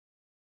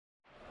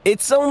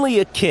It's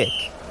only a kick,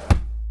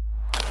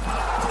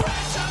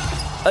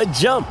 a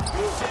jump,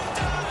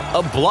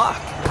 a block.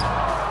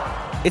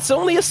 It's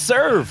only a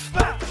serve.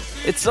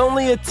 It's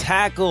only a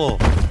tackle,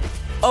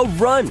 a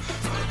run.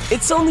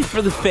 It's only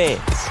for the fans.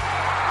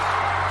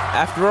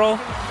 After all,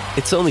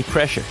 it's only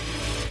pressure.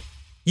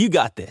 You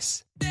got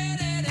this.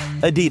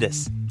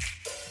 Adidas.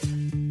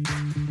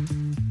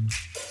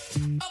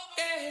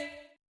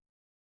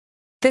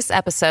 This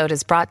episode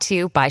is brought to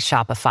you by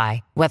Shopify.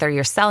 Whether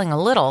you're selling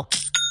a little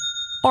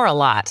or a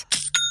lot,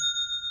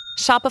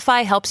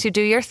 Shopify helps you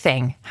do your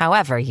thing,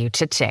 however you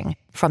cha-ching.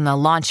 From the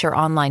launch your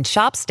online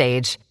shop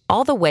stage,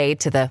 all the way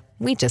to the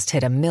we just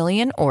hit 1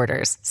 million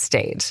orders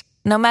stage.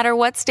 No matter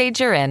what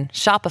stage you're in,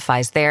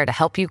 Shopify's there to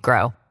help you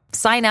grow.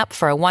 Sign up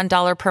for a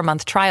 $1 per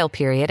month trial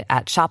period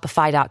at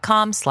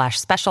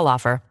shopify.com/special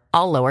offer,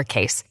 all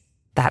lowercase.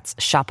 That's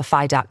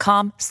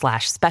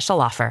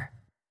shopify.com/special offer.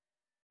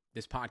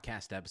 This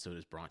podcast episode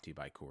is brought to you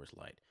by Coors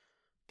Light.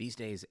 These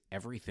days,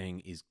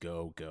 everything is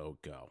go, go,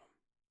 go.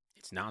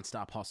 It's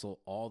nonstop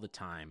hustle all the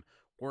time.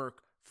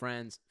 Work,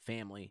 friends,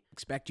 family,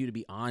 expect you to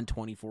be on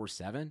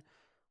 24/7.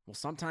 Well,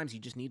 sometimes you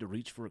just need to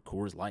reach for a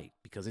Coors Light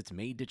because it's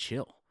made to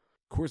chill.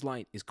 Coors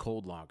Light is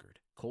cold lagered,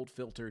 cold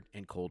filtered,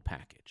 and cold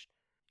packaged.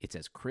 It's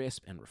as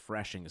crisp and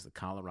refreshing as the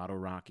Colorado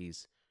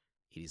Rockies.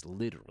 It is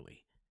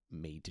literally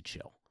made to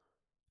chill.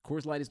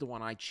 Coors Light is the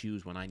one I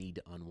choose when I need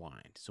to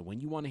unwind. So when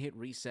you want to hit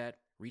reset,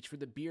 reach for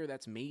the beer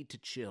that's made to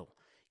chill.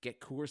 Get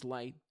Coors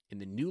Light in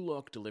the new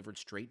look delivered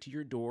straight to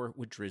your door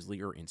with Drizzly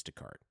or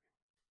Instacart.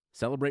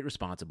 Celebrate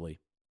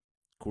responsibly.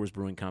 Coors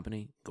Brewing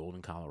Company,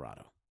 Golden,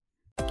 Colorado.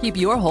 Keep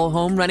your whole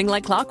home running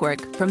like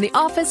clockwork, from the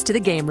office to the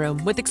game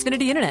room with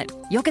Xfinity Internet.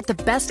 You'll get the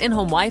best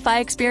in-home Wi-Fi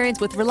experience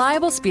with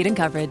reliable speed and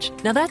coverage.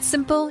 Now that's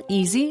simple,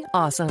 easy,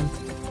 awesome.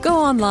 Go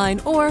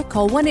online or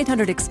call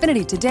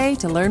 1-800-XFINITY today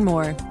to learn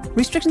more.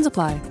 Restrictions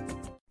apply.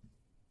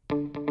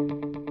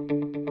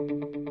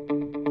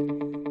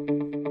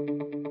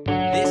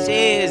 This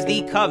is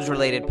the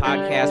Cubs-related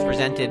podcast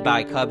presented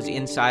by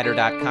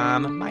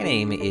CubsInsider.com. My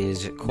name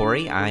is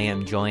Corey. I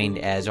am joined,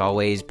 as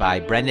always, by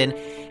Brendan,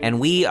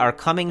 and we are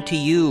coming to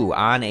you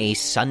on a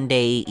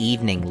Sunday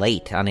evening,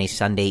 late on a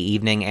Sunday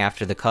evening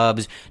after the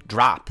Cubs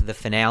drop the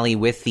finale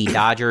with the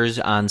Dodgers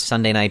on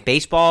Sunday Night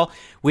Baseball,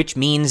 which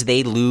means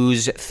they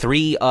lose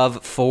 3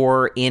 of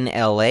 4 in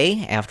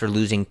LA after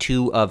losing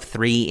 2 of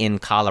 3 in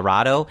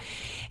Colorado.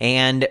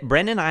 And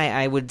Brendan,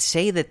 I would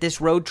say that this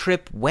road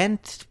trip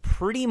went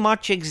pretty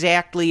much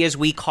exactly as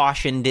we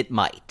cautioned it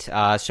might.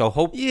 So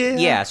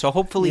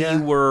hopefully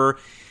you were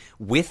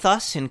with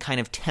us in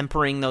kind of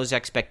tempering those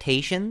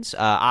expectations.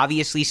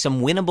 Obviously, some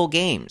winnable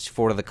games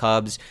for the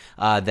Cubs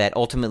that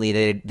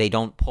ultimately they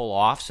don't pull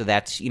off. So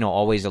that's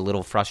always a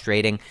little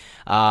frustrating.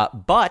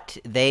 But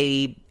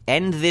they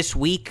end this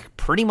week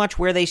pretty much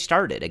where they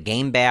started, a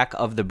game back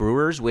of the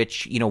Brewers,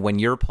 which, when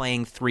you're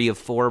playing 3 of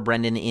 4,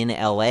 Brendan, in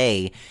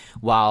LA,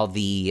 while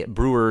the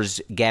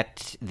Brewers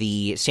get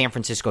the San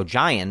Francisco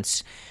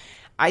Giants,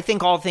 I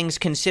think all things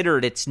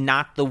considered, it's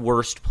not the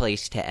worst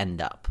place to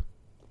end up.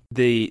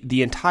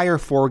 The entire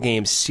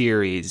 4-game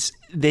series,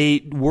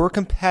 they were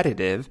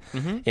competitive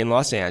in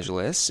Los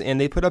Angeles, and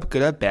they put up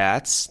good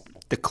at-bats.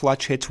 The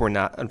clutch hits were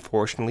not,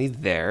 unfortunately,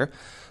 there.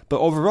 But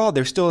overall,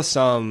 there's still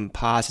some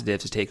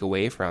positives to take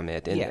away from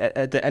it. And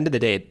at the end of the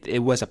day,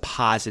 it was a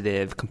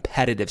positive,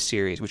 competitive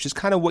series, which is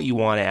kind of what you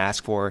want to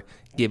ask for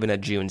given a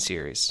June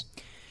series.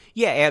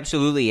 Yeah,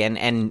 absolutely.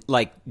 And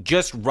like,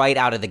 just right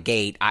out of the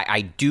gate,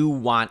 I do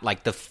want,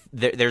 like,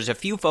 there's a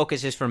few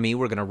focuses for me.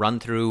 We're going to run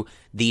through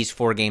these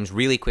 4 games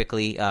really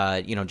quickly,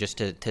 just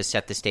to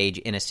set the stage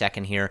in a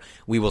second here.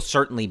 We will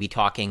certainly be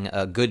talking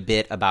a good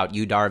bit about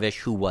Yu Darvish,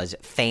 who was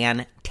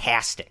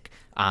fantastic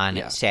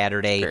on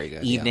Saturday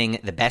evening,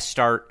 the best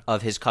start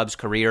of his Cubs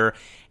career,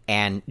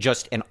 and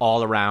just an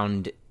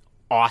all-around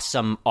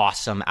awesome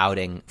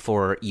outing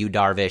for Yu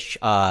Darvish.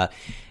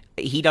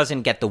 He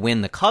doesn't get the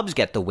win, the Cubs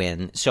get the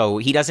win, so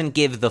he doesn't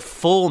give the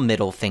full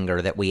middle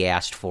finger that we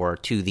asked for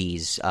to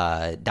these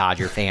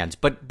Dodger fans,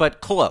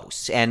 but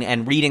close.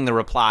 And reading the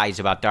replies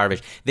about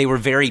Darvish, they were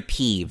very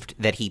peeved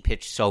that he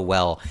pitched so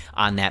well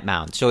on that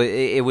mound. So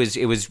it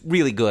was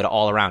really good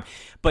all around.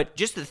 But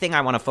just the thing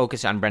I want to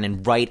focus on,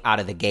 Brendan, right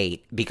out of the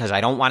gate, because I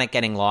don't want it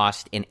getting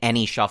lost in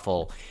any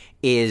shuffle,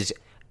 is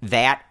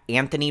that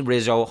Anthony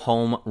Rizzo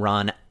home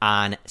run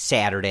on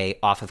Saturday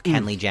off of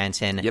Kenley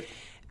Jansen. Yep.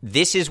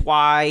 This is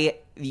why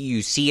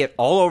you see it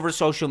all over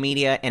social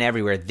media and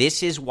everywhere.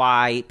 This is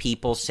why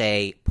people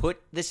say,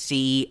 put the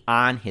C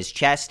on his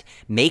chest,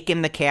 make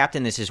him the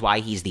captain. This is why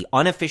he's the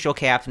unofficial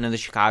captain of the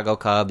Chicago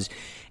Cubs.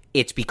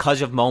 It's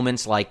because of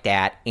moments like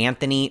that.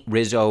 Anthony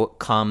Rizzo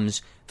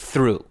comes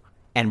through.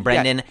 And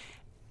Brendan,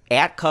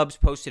 at Cubs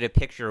posted a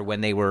picture when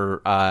they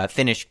were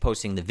finished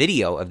posting the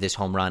video of this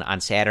home run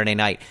on Saturday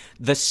night.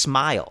 The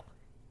smile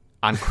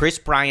on Chris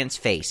Bryant's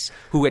face,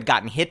 who had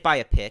gotten hit by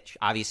a pitch.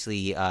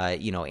 Obviously,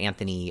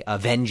 Anthony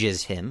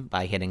avenges him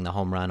by hitting the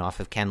home run off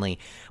of Kenley.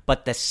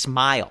 But the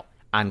smile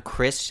on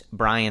Chris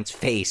Bryant's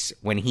face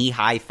when he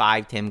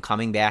high-fived him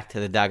coming back to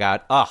the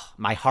dugout. Oh,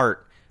 my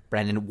heart,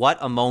 Brendan. What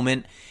a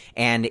moment.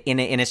 And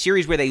in a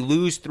series where they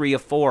lose 3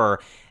 of 4,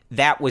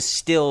 that was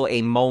still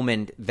a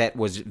moment that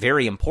was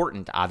very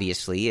important,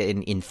 obviously.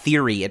 In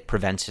theory, it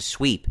prevents a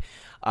sweep.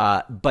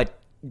 But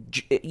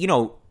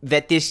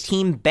that this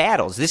team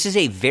battles. This is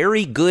a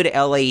very good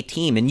LA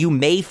team, and you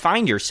may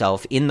find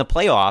yourself in the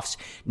playoffs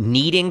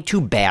needing to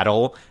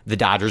battle the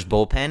Dodgers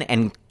bullpen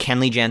and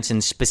Kenley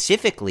Jensen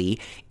specifically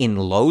in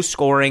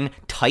low-scoring,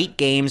 tight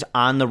games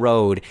on the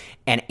road,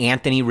 and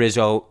Anthony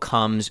Rizzo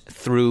comes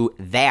through.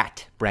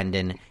 That,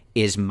 Brendan,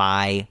 is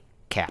my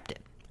captain.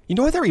 You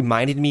know what that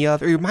reminded me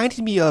of? It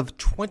reminded me of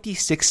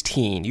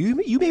 2016.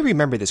 You may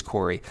remember this,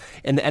 Corey.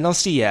 In the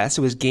NLCS,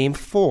 it was Game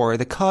 4.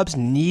 The Cubs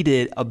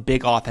needed a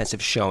big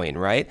offensive showing,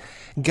 right?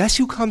 Guess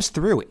who comes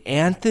through?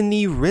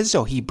 Anthony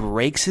Rizzo. He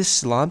breaks his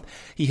slump.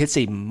 He hits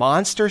a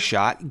monster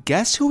shot.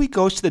 Guess who he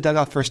goes to the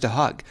dugout first to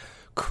hug?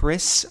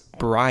 Kris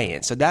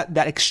Bryant. So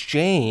that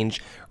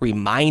exchange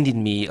reminded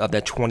me of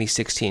that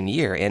 2016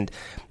 year. And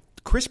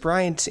Kris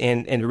Bryant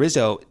and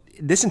Rizzo,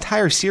 this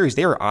entire series,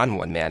 they were on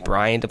one, man.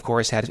 Bryant, of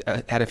course, had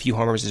a few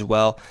homers as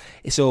well.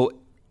 So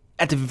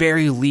at the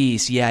very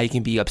least, yeah, you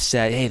can be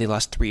upset. Hey, they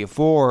lost 3 or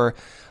 4.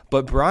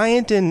 But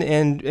Bryant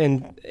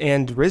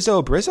and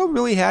Rizzo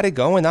really had it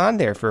going on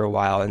there for a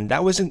while, and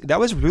that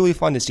was really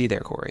fun to see there,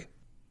 Corey.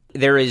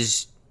 There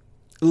is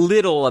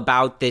little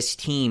about this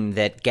team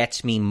that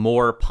gets me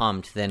more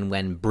pumped than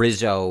when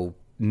Brizzo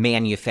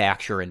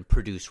manufacture and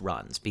produce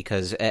runs,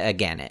 because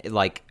again,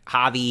 like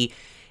Javi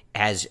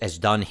has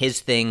done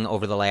his thing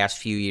over the last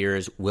few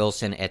years,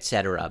 Wilson,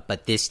 etc.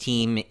 But this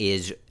team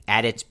is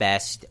at its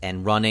best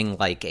and running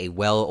like a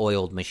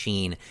well-oiled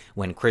machine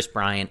when Kris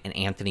Bryant and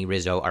Anthony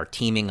Rizzo are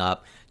teaming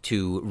up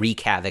to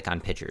wreak havoc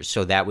on pitchers.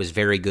 So that was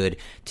very good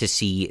to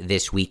see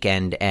this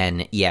weekend.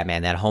 And yeah,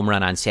 man, that home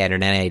run on Saturday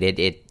night,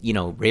 it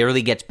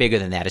rarely gets bigger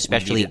than that,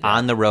 especially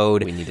on the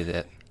road. We needed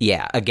it.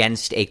 Yeah,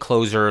 against a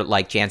closer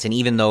like Jansen,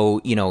 even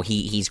though,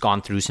 he's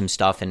gone through some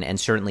stuff and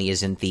certainly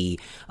isn't the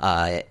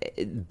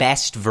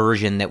best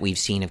version that we've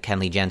seen of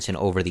Kenley Jensen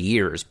over the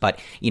years. But,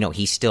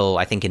 he still,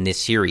 I think in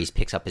this series,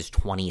 picks up his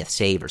 20th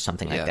save or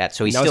something like that.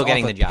 So he's still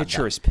getting the job done.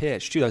 Pitcher's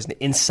pitch, too. That was an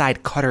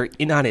inside cutter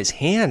in on his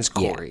hands,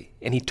 Corey.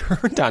 Yeah. And he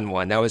turned on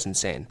one. That was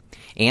insane.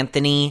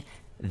 Anthony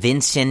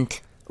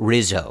Vincent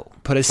Rizzo.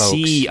 Put a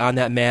C on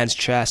that man's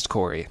chest,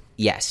 Corey.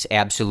 Yes,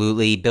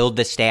 absolutely. Build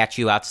the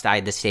statue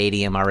outside the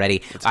stadium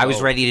already. I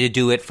was ready to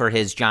do it for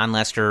his John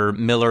Lester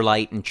Miller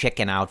Lite and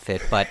chicken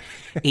outfit, but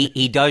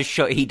he does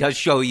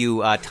show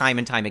you time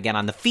and time again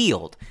on the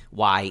field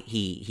why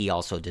he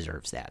also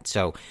deserves that.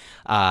 So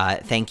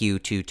thank you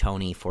to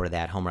Tony for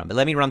that home run. But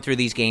let me run through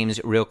these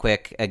games real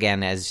quick.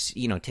 Again, as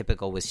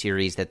typical with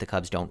series that the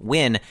Cubs don't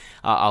win,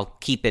 I'll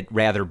keep it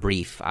rather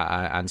brief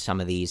on some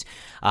of these.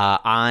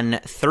 On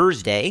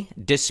Thursday,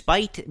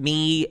 despite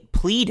me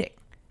pleading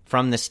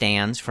from the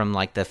stands, from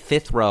like the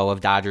 5th row of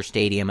Dodger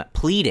Stadium,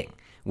 pleading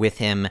with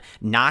him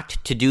not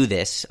to do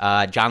this.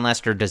 John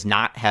Lester does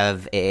not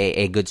have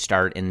a good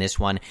start in this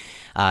one.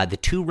 The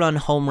 2-run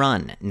home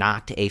run,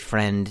 not a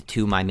friend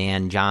to my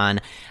man John.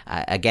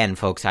 Again,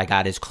 folks, I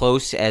got as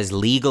close as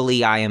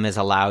legally I am as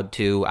allowed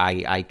to.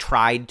 I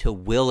tried to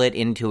will it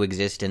into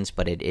existence,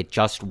 but it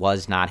just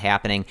was not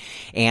happening.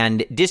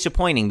 And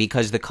disappointing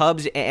because the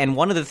Cubs, and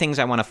one of the things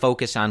I want to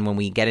focus on when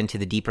we get into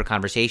the deeper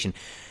conversation,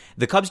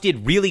 the Cubs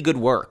did really good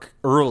work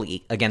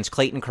early against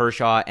Clayton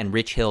Kershaw and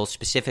Rich Hill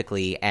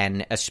specifically,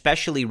 and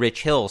especially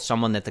Rich Hill,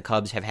 someone that the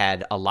Cubs have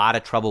had a lot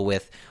of trouble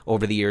with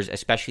over the years,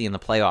 especially in the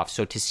playoffs.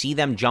 So to see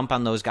them jump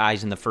on those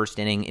guys in the first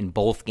inning in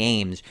both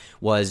games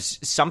was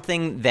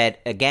something that,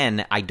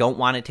 again, I don't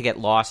want it to get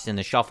lost in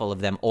the shuffle of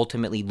them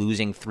ultimately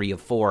losing 3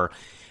 of 4.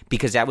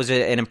 Because that was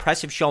an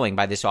impressive showing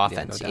by this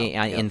offense. Yeah,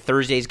 no doubt. In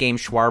Thursday's game,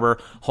 Schwarber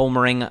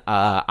homering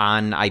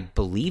on, I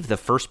believe, the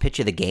first pitch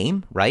of the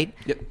game, right?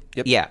 Yep.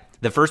 Yeah.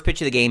 The first pitch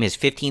of the game, his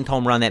 15th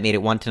home run that made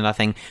it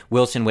 1-0.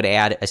 Wilson would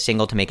add a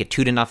single to make it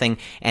 2-0.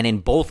 And in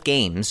both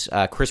games,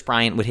 Kris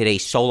Bryant would hit a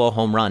solo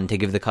home run to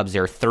give the Cubs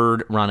their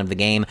 3rd run of the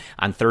game.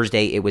 On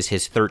Thursday, it was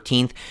his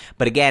 13th.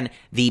 But again,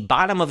 the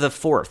bottom of the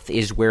 4th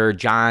is where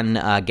John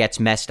gets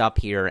messed up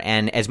here.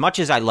 And as much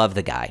as I love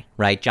the guy,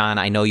 right, John,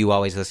 I know you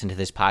always listen to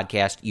this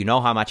podcast. You know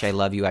how much I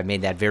love you. I've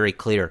made that very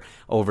clear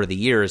over the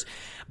years.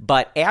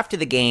 But after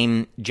the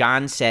game,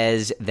 John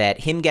says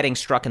that him getting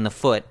struck in the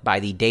foot by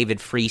the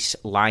David Freese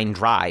line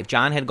drive,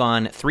 John had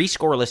gone 3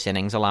 scoreless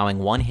innings, allowing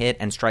 1 hit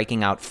and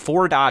striking out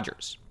 4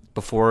 Dodgers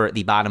before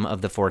the bottom of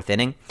the 4th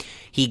inning.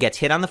 He gets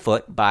hit on the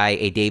foot by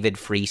a David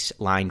Freese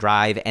line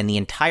drive, and the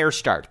entire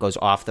start goes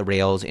off the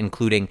rails,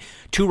 including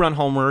 2-run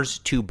homers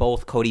to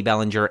both Cody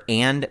Bellinger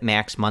and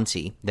Max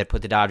Muncy that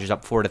put the Dodgers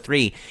up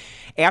 4-3.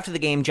 After the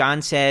game,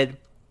 John said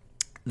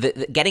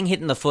the getting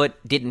hit in the foot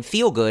didn't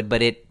feel good,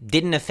 but it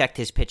didn't affect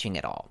his pitching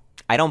at all.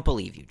 I don't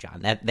believe you,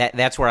 John.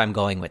 That's where I'm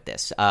going with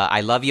this. I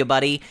love you,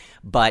 buddy,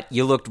 but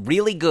you looked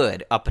really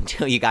good up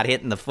until you got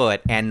hit in the foot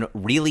and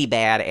really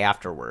bad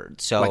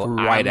afterwards. So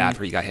right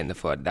after you got hit in the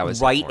foot. That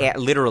was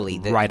literally.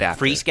 Right after.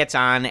 Freese gets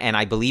on, and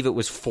I believe it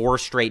was 4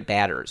 straight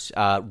batters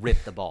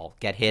rip the ball,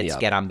 get hits,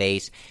 get on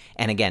base,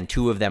 and again,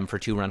 2 of them for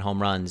 2-run home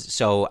runs.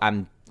 So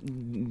I'm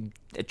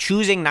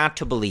choosing not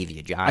to believe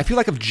you, John. I feel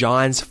like if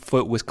John's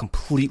foot was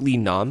completely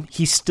numb,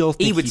 he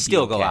would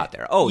still go out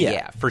there. Oh,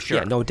 yeah, for sure.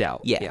 Yeah, no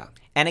doubt. Yeah.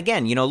 And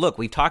again, look,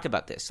 we've talked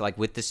about this, like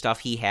with the stuff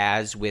he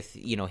has, with,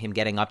 him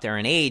getting up there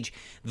in age,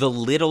 the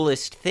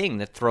littlest thing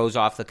that throws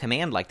off the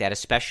command like that,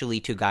 especially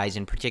to guys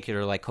in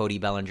particular like Cody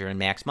Bellinger and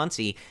Max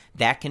Muncy,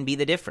 that can be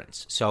the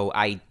difference. So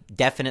I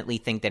definitely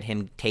think that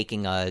him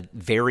taking a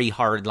very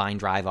hard line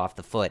drive off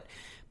the foot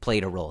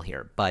played a role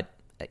here. But,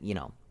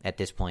 at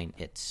this point,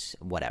 it's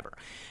whatever.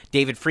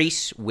 David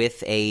Freese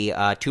with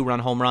a two-run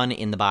home run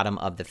in the bottom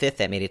of the fifth.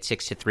 That made it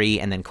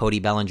 6-3. And then Cody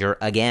Bellinger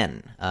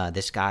again.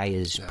 This guy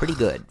is pretty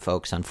good,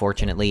 folks,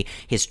 unfortunately.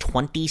 His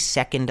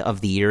 22nd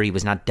of the year. He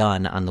was not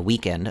done on the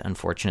weekend,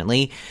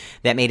 unfortunately.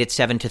 That made it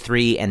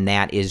 7-3, and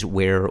that is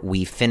where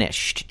we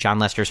finished. John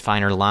Lester's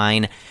finer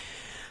line.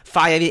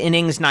 5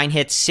 innings, 9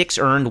 hits, 6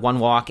 earned, 1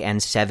 walk,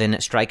 and 7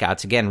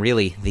 strikeouts. Again,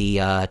 really,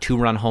 the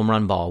two-run home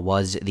run ball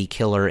was the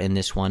killer in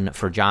this one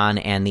for John,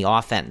 and the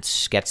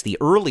offense gets the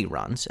early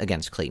runs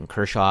against Clayton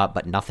Kershaw,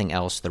 but nothing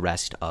else the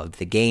rest of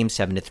the game.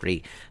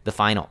 7-3, the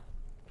final.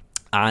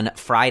 On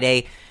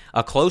Friday,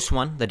 a close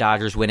one, the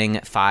Dodgers winning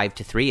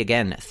 5-3.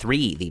 Again,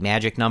 3, the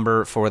magic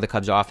number for the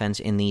Cubs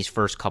offense in these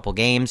first couple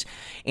games.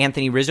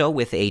 Anthony Rizzo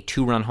with a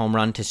 2-run home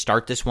run to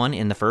start this one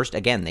in the first.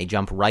 Again, they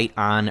jump right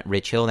on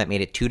Rich Hill. That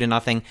made it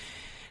 2-0.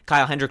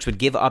 Kyle Hendricks would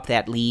give up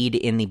that lead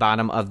in the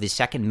bottom of the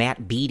second.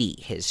 Matt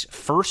Beattie, his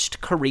first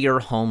career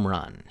home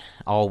run.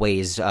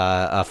 Always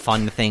a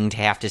fun thing to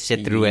have to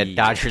sit through at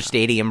Dodger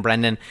Stadium,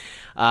 Brendan.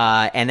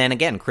 And then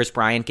again, Chris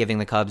Bryant giving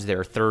the Cubs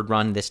their third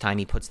run. This time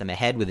he puts them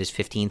ahead with his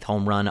 15th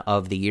home run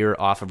of the year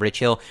off of Rich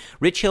Hill.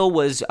 Rich Hill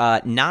was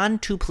none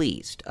too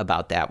pleased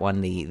about that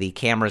one. The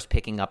cameras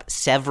picking up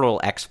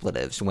several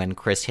expletives when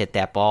Chris hit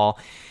that ball.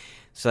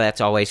 So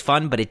that's always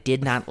fun, but it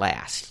did not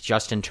last.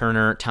 Justin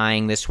Turner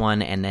tying this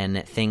one, and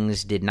then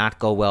things did not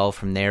go well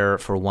from there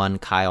for one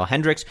Kyle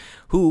Hendricks,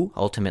 who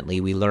ultimately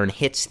we learn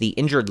hits the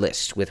injured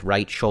list with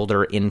right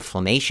shoulder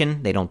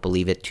inflammation. They don't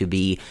believe it to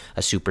be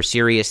a super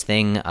serious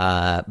thing,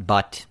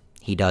 but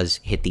he does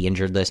hit the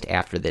injured list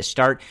after this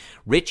start.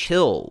 Rich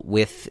Hill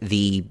with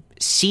the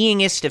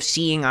seeingest of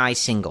seeing eye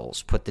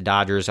singles put the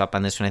Dodgers up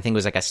on this one. I think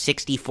it was like a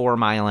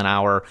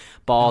 64-mile-an-hour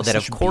ball that,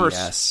 of course...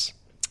 BS.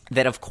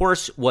 That, of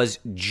course, was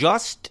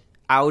just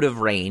out of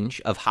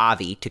range of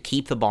Javi to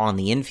keep the ball in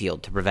the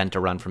infield to prevent a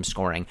run from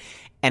scoring.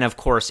 And, of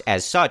course,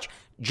 as such,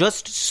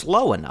 just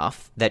slow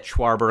enough that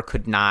Schwarber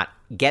could not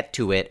get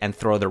to it and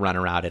throw the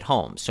runner out at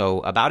home. So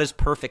about as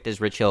perfect as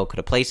Rich Hill could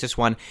have placed this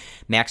one.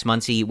 Max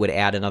Muncy would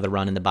add another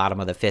run in the bottom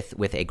of the fifth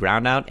with a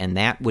ground out, and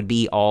that would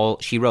be all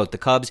she wrote. The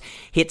Cubs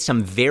hit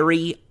some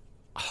very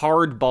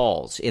hard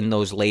balls in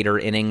those later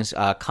innings,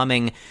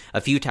 coming a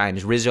few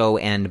times. Rizzo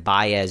and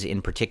Baez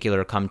in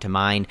particular come to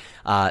mind.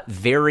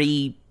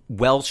 Very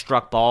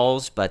well-struck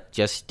balls, but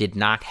just did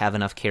not have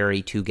enough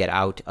carry to get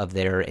out of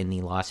there in the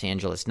Los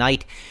Angeles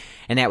night.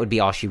 And that would be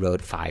all she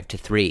wrote,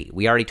 5-3.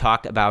 We already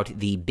talked about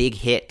the big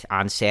hit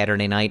on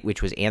Saturday night,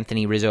 which was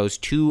Anthony Rizzo's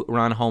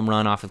 2-run home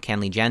run off of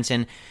Kenley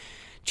Jensen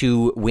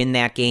to win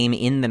that game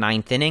in the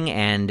ninth inning,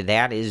 and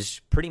that is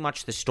pretty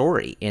much the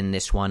story in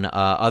this one,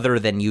 other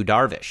than Yu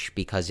Darvish,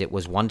 because it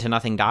was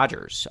 1-0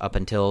 Dodgers. Up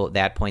until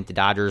that point, the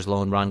Dodgers'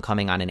 lone run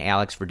coming on an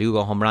Alex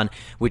Verdugo home run,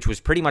 which was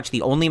pretty much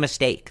the only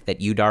mistake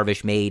that Yu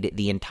Darvish made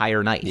the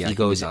entire night. Yeah, he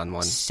goes on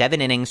one. 7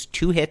 innings,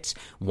 2 hits,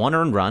 1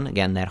 earned run,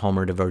 again, that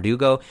homer to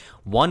Verdugo,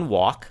 1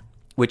 walk,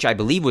 which I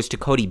believe was to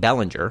Cody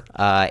Bellinger.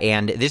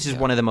 And this is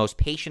one of the most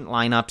patient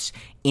lineups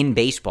in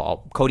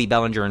baseball. Cody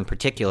Bellinger in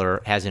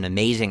particular has an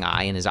amazing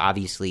eye and is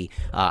obviously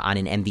on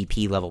an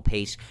MVP-level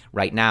pace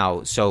right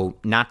now. So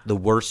not the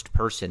worst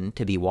person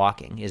to be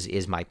walking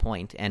is my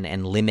point,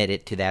 and limit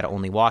it to that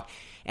only walk.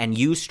 And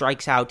Yu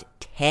strikes out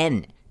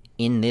 10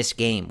 in this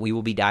game. We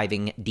will be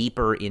diving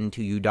deeper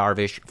into Yu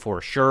Darvish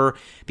for sure,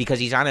 because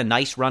he's on a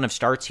nice run of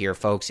starts here,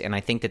 folks. And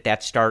I think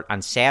that start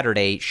on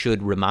Saturday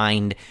should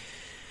remind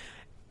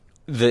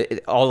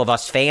all of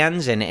us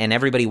fans and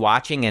everybody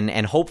watching,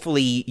 and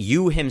hopefully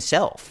you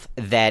himself,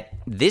 that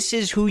this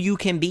is who you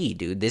can be,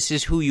 dude. This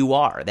is who you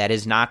are. That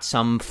is not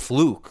some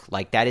fluke.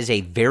 Like, that is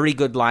a very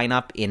good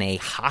lineup in a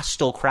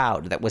hostile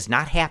crowd that was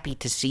not happy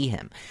to see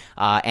him,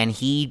 and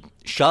he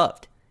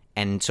shoved.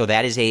 And so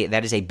that is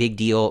a big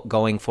deal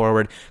going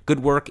forward.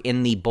 Good work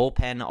in the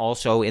bullpen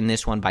also in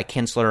this one by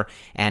Kinsler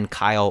and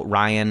Kyle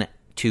Ryan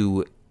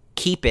to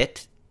keep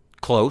it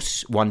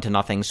close,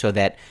 1-0, so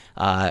that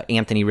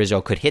Anthony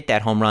Rizzo could hit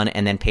that home run,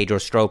 and then Pedro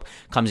Strop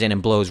comes in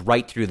and blows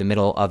right through the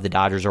middle of the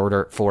Dodgers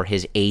order for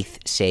his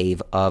 8th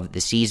save of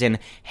the season.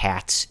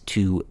 Hats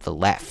to the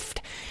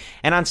left.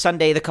 And on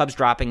Sunday, the Cubs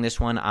dropping this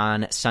one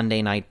on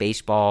Sunday Night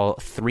Baseball,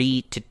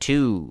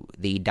 3-2.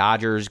 The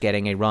Dodgers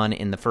getting a run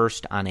in the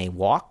first on a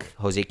walk.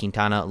 Jose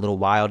Quintana a little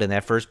wild in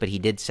that first, but he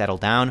did settle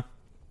down.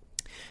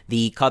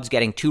 The Cubs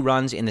getting 2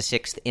 runs in the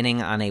 6th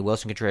inning on a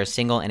Wilson Contreras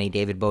single and a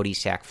David Bodie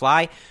sac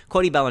fly.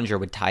 Cody Bellinger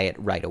would tie it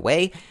right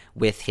away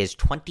with his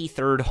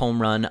 23rd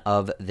home run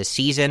of the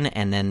season,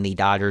 and then the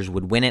Dodgers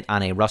would win it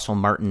on a Russell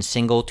Martin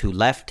single to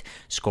left,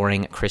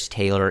 scoring Chris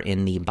Taylor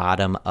in the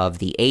bottom of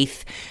the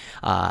 8th.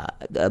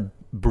 A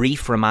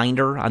brief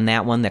reminder on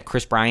that one that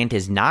Chris Bryant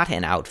is not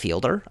an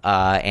outfielder,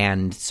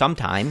 and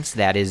sometimes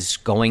that is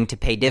going to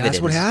pay dividends.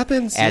 That's what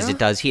happens. As it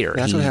does here.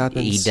 That's what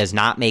happens. He does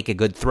not make a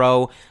good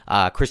throw.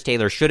 Chris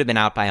Taylor should have been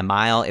out by a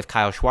mile if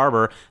Kyle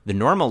Schwarber, the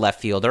normal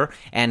left fielder,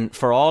 and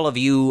for all of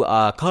you,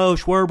 Kyle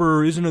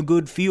Schwarber isn't a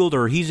good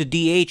fielder, he's a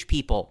DH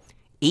people.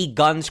 He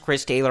guns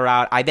Chris Taylor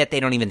out. I bet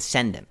they don't even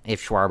send him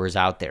if Schwarber's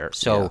out there.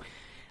 So,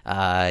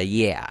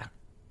 yeah.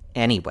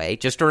 Anyway,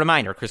 just a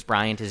reminder, Chris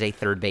Bryant is a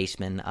third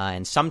baseman,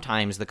 and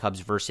sometimes the Cubs'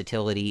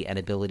 versatility and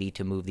ability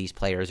to move these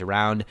players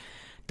around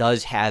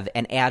does have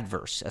an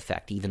adverse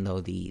effect, even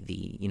though the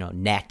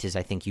net is,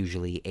 I think,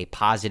 usually a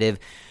positive.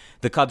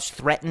 The Cubs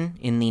threaten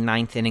in the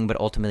 9th inning, but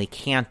ultimately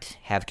can't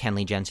have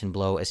Kenley Jensen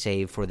blow a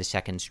save for the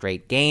second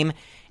straight game,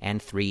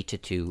 and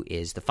 3-2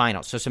 is the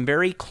final. So some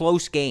very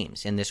close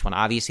games in this one.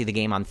 Obviously, the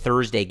game on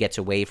Thursday gets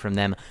away from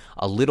them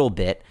a little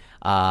bit,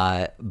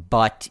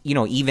 but,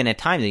 even at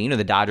times,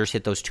 the Dodgers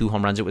hit those 2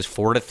 home runs. It was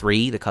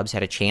 4-3. The Cubs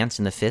had a chance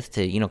in the 5th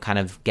to, kind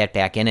of get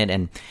back in it,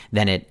 and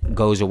then it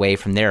goes away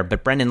from there.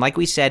 But Brendan, like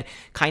we said,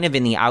 kind of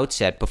in the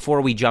outset,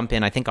 before we jump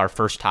in, I think our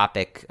first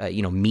topic,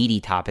 meaty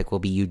topic will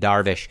be Yu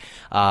Darvish.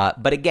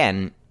 But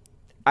again,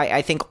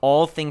 I think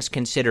all things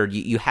considered,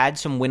 you had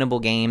some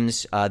winnable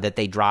games that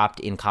they dropped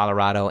in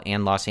Colorado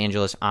and Los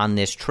Angeles on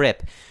this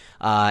trip.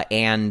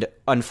 And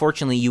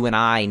unfortunately, you and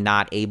I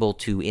not able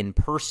to, in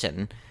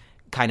person,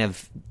 kind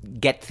of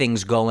get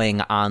things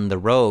going on the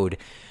road.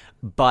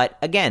 But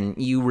again,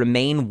 you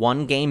remain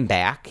 1 game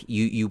back.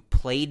 You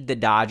played the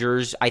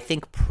Dodgers, I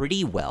think,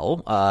 pretty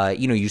well.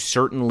 You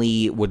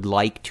certainly would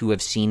like to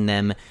have seen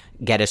them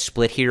get a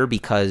split here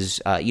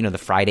because, the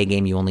Friday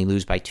game you only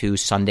lose by 2,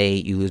 Sunday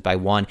you lose by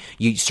 1.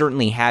 You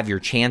certainly have your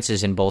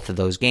chances in both of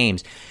those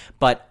games.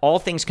 But all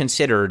things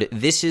considered,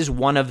 this is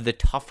one of the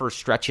tougher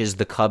stretches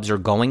the Cubs are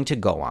going to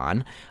go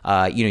on.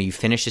 You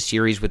finish a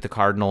series with the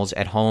Cardinals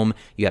at home.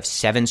 You have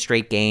 7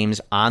 straight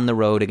games on the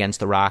road against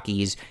the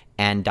Rockies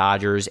and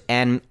Dodgers.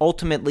 And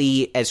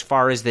ultimately, as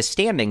far as the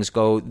standings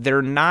go,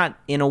 they're not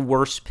in a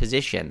worse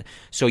position.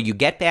 So you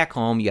get back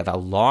home. You have a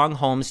long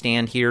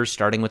homestand here,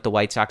 starting with the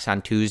White Sox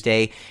on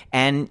Tuesday,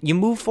 and you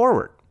move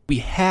forward. We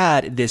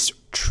had this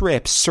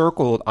trip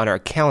circled on our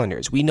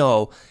calendars. We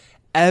know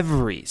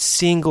every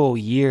single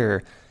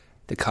year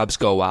the Cubs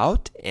go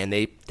out and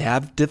they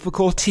have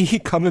difficulty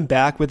coming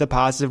back with a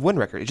positive win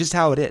record. It's just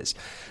how it is.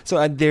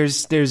 So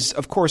there's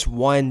of course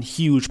one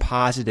huge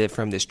positive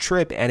from this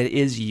trip, and it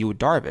is Yu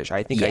Darvish.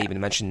 I think I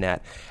even mentioned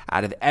that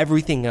out of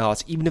everything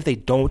else, even if they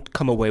don't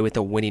come away with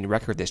a winning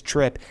record this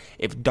trip,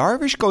 if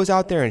Darvish goes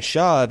out there and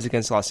shoves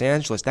against Los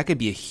Angeles, that could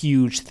be a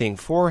huge thing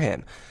for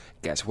him.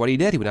 Guess what he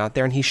did? He went out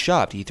there and he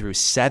shoved. He threw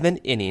 7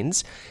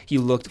 innings. He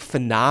looked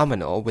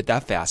phenomenal with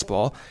that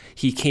fastball.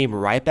 He came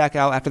right back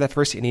out after that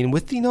first inning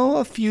with,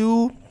 a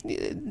few.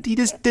 He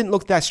just didn't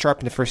look that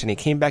sharp in the first inning.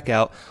 He came back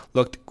out,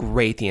 looked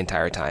great the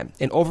entire time.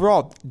 And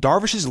overall,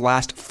 Darvish's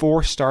last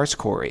 4 starts,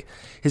 Corey,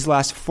 his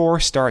last 4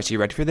 starts, you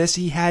ready for this?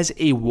 He has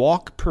a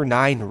walk per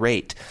 9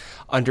 rate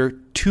under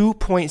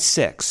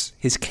 2.6.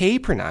 His K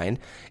per 9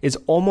 is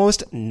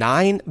almost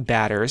 9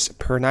 batters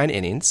per 9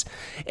 innings,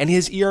 and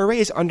his ERA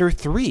is under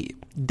 3.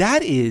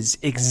 That is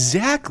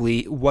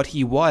exactly what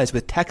he was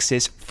with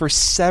Texas for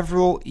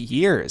several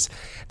years.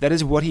 That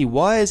is what he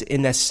was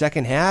in the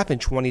second half in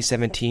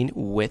 2017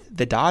 with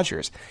the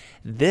Dodgers.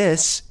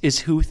 This is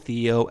who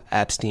Theo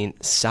Epstein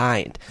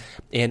signed.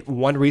 And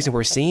one reason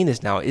we're seeing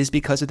this now is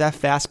because of that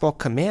fastball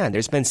command.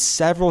 There's been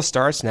several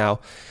starts now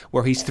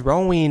where he's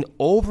throwing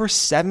over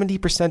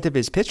 70% of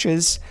his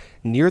pitches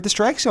near the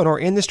strike zone or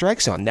in the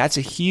strike zone. That's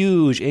a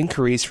huge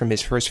increase from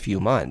his first few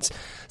months.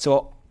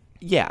 So,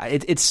 yeah,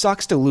 it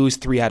sucks to lose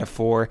 3 out of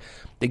 4.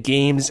 The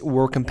games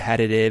were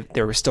competitive.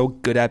 There were still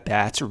good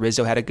at-bats.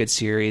 Rizzo had a good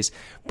series.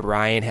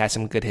 Bryant had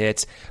some good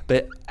hits.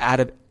 But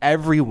out of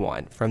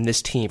everyone from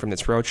this team, from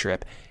this road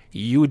trip,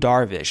 Yu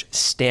Darvish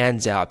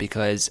stands out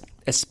because,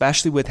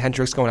 especially with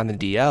Hendricks going on the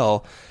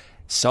DL,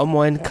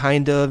 someone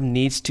kind of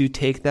needs to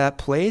take that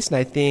place. And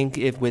I think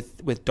if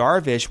with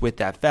Darvish, with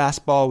that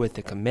fastball, with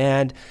the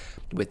command,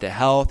 with the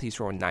health, he's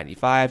throwing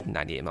 95,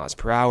 98 miles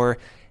per hour.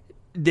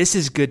 This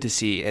is good to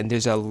see, and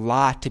there's a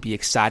lot to be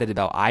excited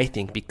about, I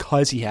think,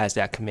 because he has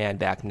that command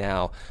back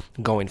now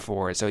going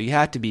forward. So you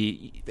have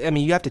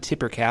to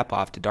tip your cap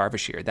off to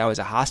Darvish here. That was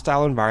a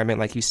hostile environment,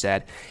 like you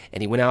said,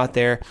 and he went out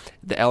there.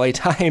 The LA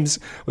Times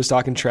was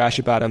talking trash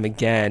about him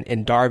again,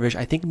 and Darvish,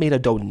 I think, made a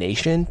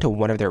donation to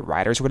one of their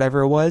writers, whatever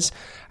it was.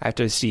 I have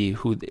to see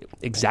who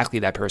exactly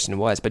that person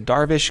was, but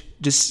Darvish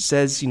just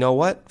says, you know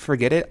what,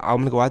 forget it. I'm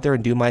going to go out there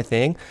and do my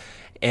thing,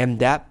 and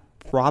that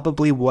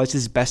probably was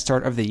his best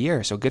start of the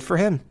year, so good for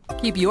him.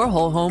 Keep your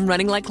whole home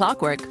running like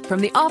clockwork. From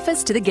the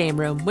office to the game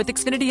room with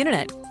Xfinity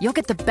Internet. You'll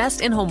get the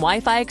best in-home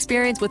Wi-Fi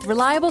experience with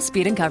reliable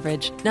speed and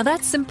coverage. Now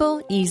that's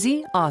simple,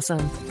 easy,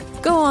 awesome.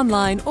 Go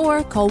online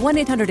or call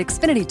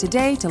 1-800-XFINITY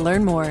today to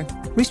learn more.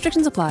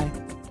 Restrictions apply.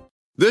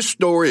 This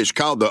story is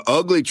called The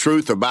Ugly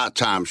Truth About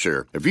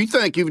Timeshare. If you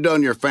think you've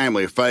done your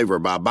family a favor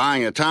by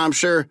buying a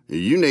timeshare,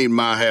 you need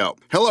my help.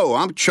 Hello,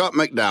 I'm Chuck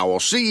McDowell,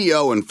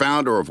 CEO and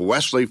founder of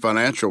Wesley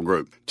Financial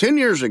Group. 10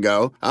 years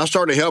ago, I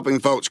started helping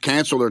folks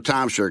cancel their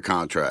timeshare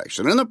contracts,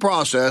 and in the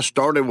process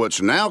started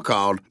what's now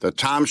called the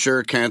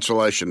timeshare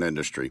cancellation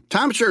industry.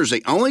 Timeshare is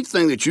the only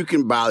thing that you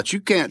can buy that you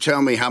can't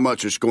tell me how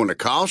much it's going to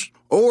cost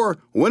or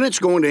when it's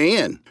going to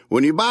end.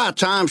 When you buy a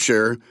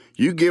timeshare,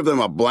 you give them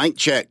a blank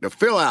check to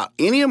fill out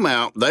any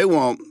amount they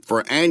want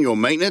for annual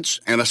maintenance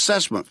and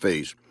assessment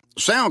fees.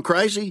 Sound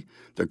crazy?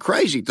 The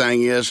crazy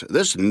thing is,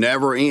 this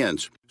never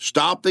ends.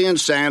 Stop the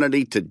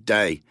insanity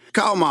today.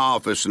 Call my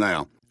office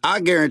now.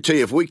 I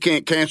guarantee if we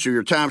can't cancel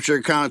your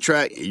timeshare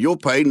contract, you'll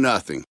pay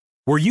nothing.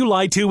 Were you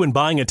lied to when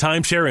buying a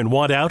timeshare and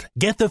want out?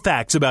 Get the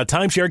facts about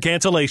timeshare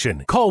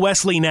cancellation. Call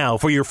Wesley now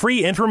for your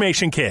free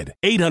information kit.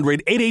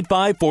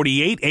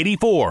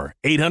 800-885-4884.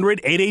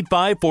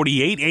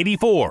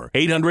 800-885-4884.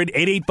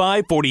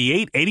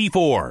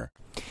 800-885-4884.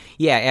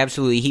 Yeah,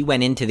 absolutely. He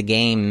went into the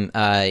game,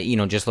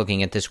 just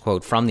looking at this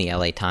quote from the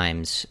LA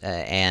Times,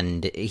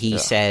 and he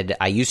said,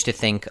 "I used to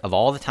think of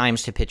all the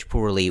times to pitch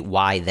poorly,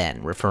 why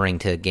then?" Referring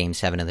to Game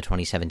 7 of the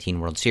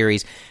 2017 World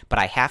Series. "But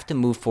I have to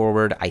move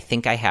forward. I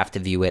think I have to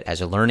view it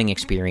as a learning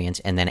experience."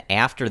 And then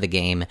after the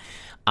game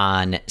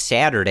on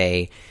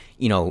Saturday,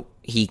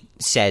 he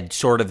said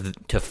sort of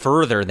to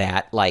further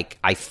that, like,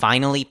 I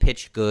finally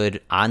pitched good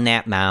on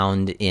that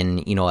mound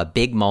in, a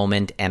big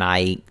moment, and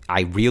I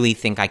really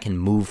think I can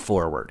move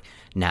forward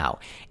now.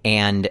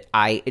 And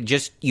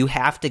you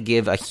have to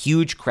give a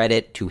huge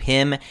credit to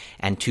him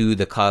and to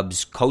the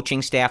Cubs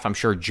coaching staff. I'm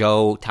sure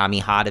Joe,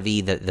 Tommy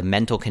Hotovy, the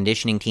mental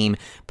conditioning team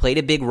played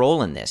a big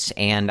role in this.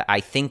 And I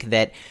think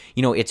that,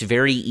 it's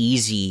very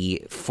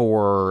easy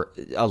for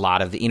a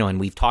lot of, and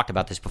we've talked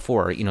about this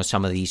before,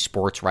 some of these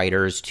sports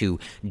writers to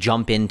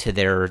jump into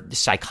their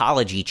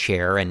psychology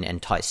chair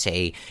and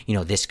say,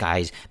 this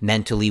guy's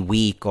mentally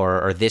weak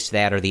or this,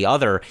 that, or the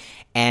other.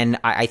 And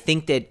I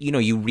think that,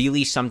 you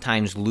really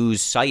sometimes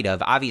lose sight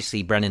of,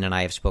 obviously, Brendan and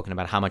I have spoken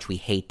about how much we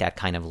hate that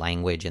kind of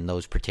language and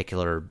those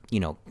particular,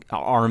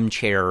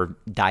 armchair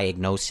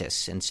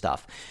diagnosis and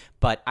stuff.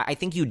 But I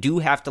think you do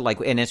have to,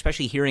 and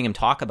especially hearing him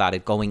talk about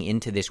it going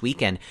into this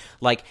weekend,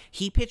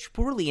 he pitched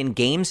poorly in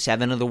Game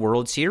 7 of the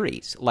World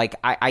Series.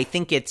 I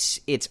think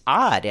it's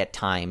odd at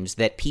times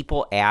that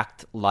people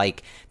act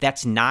like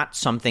that's not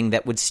something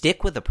that would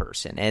stick with a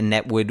person and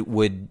that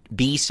would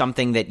be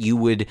something that you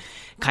would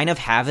kind of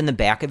have in the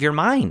back of your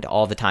mind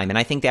all the time. And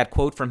I think that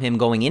quote from him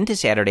going into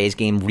Saturday's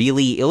game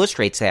really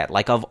illustrates that.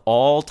 Of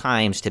all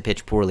times to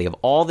pitch poorly, of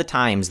all the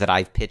times that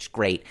I've pitched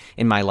great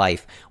in my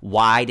life,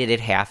 why did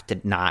it have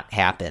to not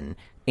happen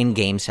in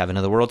Game 7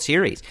 of the World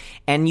Series?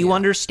 And you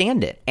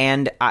understand it.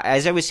 And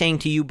as I was saying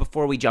to you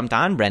before we jumped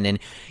on, Brendan,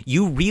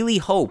 you really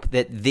hope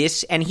that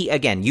this, and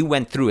you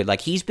went through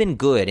it, he's been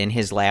good in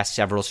his last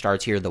several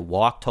starts here. The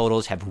walk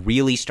totals have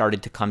really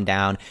started to come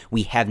down.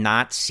 We have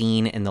not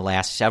seen in the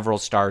last several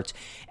starts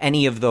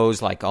any of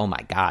those oh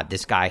my God,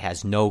 this guy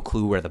has no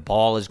clue where the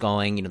ball is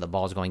going. The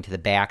ball is going to the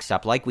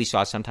backstop, like we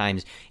saw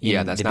sometimes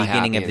in the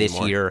beginning of this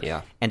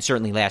year and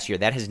certainly last year.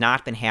 That has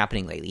not been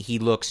happening lately. He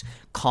looks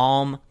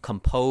calm,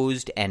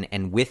 composed,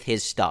 and with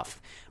his stuff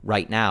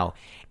right now.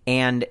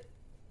 And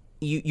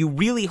you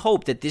really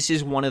hope that this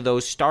is one of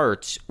those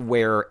starts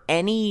where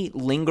any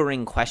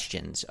lingering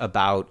questions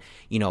about,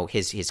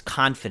 his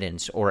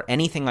confidence or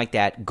anything like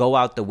that go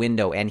out the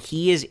window, and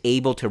he is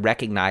able to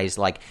recognize,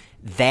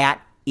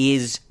 that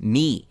is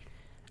me.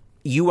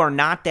 You are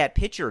not that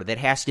pitcher that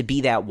has to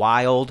be that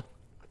wild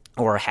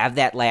or have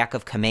that lack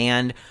of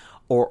command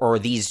or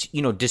these,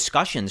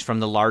 discussions from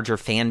the larger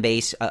fan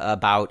base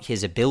about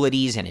his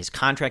abilities and his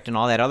contract and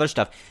all that other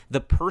stuff. The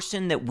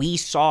person that we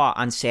saw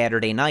on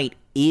Saturday night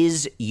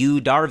is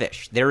Yu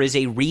Darvish. There is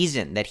a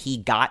reason that he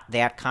got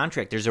that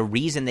contract. There's a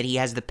reason that he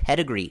has the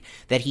pedigree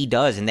that he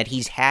does and that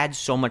he's had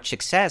so much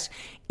success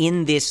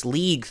in this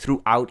league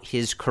throughout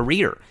his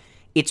career.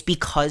 It's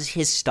because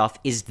his stuff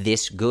is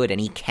this good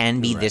and he can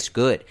be this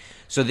good.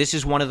 So this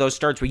is one of those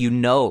starts where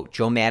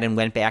Joe Maddon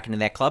went back into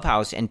that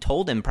clubhouse and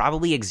told him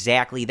probably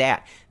exactly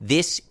that.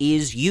 This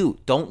is you.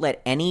 Don't let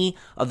any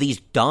of these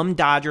dumb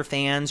Dodger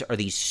fans or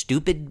these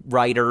stupid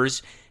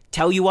writers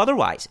tell you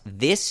otherwise.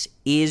 This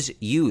is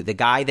you, the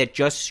guy that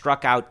just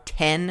struck out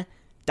 10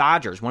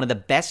 Dodgers, one of the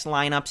best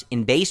lineups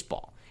in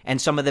baseball and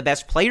some of the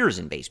best players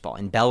in baseball,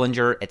 in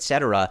Bellinger,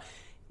 etc.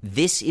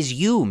 This is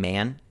you,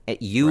 man.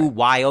 You,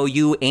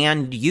 Y-O-U,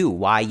 and you,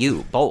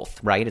 Y-U,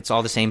 both, right? It's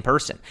all the same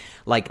person.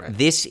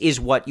 This is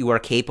what you are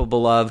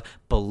capable of.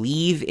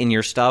 Believe in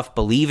your stuff,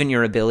 believe in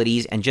your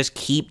abilities, and just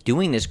keep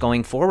doing this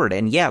going forward.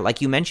 And yeah, like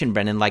you mentioned,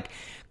 Brendan,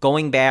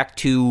 going back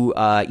to,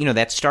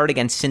 that start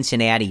against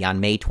Cincinnati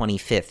on May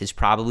 25th is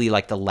probably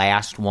like the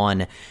last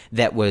one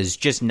that was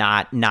just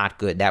not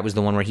good. That was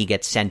the one where he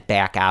gets sent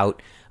back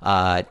out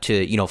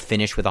to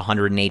finish with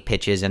 108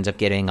 pitches, ends up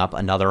getting up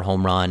another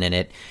home run, and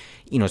it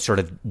sort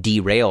of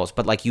derails.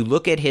 But like you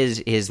look at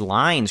his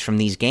lines from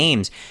these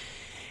games,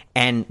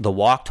 and the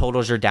walk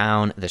totals are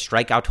down, the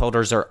strikeout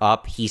totals are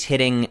up. He's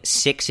hitting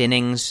 6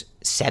 innings,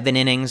 7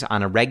 innings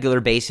on a regular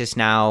basis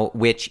now,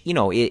 which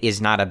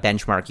is not a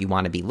benchmark you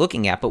want to be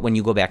looking at. But when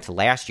you go back to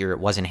last year, it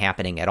wasn't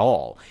happening at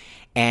all.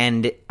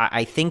 And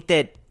I think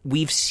that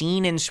we've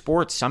seen in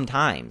sports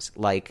sometimes,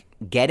 like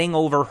getting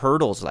over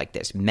hurdles like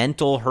this,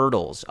 mental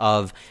hurdles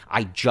of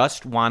I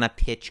just want to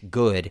pitch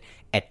good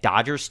at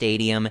Dodger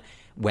Stadium.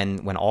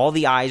 When all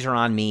the eyes are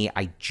on me,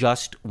 I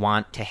just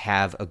want to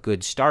have a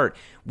good start.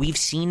 We've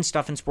seen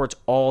stuff in sports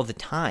all the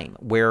time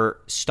where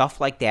stuff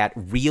like that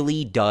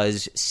really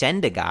does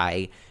send a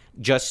guy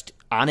just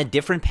on a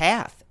different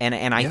path. And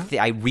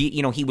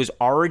he was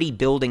already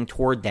building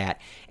toward that,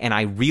 and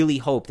I really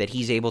hope that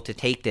he's able to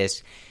take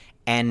this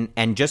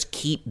and just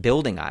keep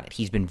building on it.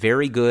 He's been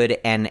very good,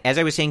 and as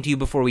I was saying to you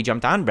before we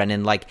jumped on,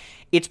 Brendan, like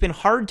it's been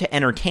hard to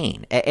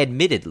entertain,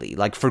 admittedly,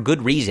 like for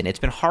good reason. It's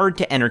been hard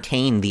to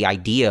entertain the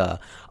idea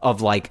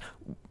of like,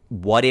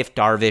 what if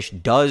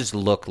Darvish does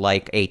look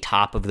like a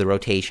top of the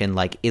rotation,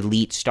 like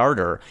elite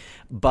starter?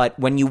 But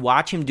when you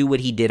watch him do what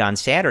he did on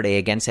Saturday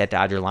against that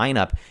Dodger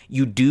lineup,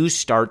 you do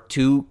start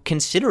to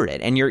consider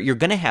it. And you're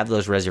going to have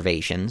those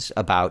reservations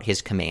about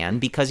his command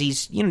because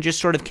he's,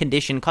 just sort of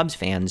conditioned Cubs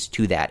fans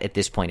to that at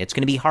this point. It's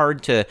going to be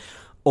hard to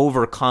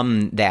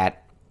overcome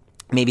that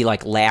maybe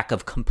like lack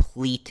of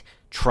complete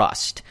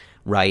trust,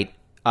 right?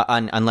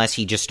 Unless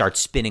he just starts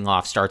spinning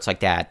off starts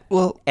like that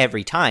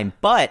every time.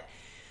 But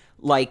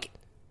like,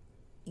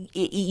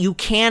 you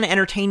can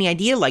entertain the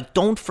idea, like,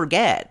 don't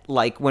forget,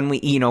 like, when we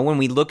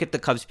look at the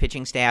Cubs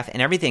pitching staff and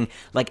everything,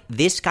 like,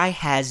 this guy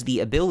has the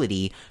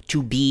ability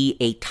to be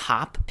a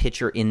top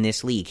pitcher in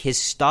this league. His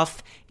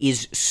stuff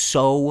is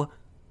so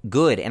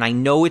good, and I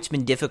know it's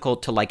been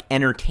difficult to, like,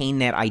 entertain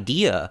that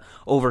idea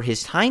over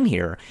his time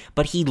here,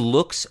 but he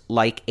looks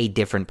like a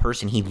different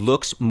person. He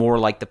looks more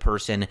like the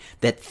person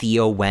that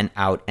Theo went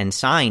out and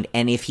signed,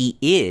 and if he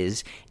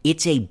is,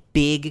 it's a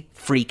big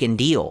freaking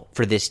deal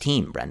for this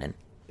team, Brendan.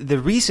 The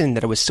reason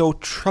that it was so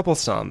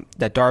troublesome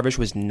that Darvish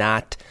was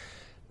not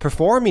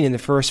performing in the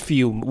first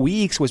few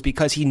weeks was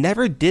because he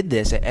never did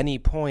this at any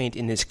point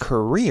in his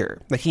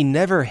career. Like, he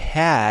never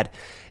had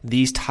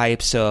these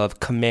types of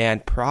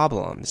command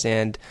problems.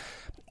 And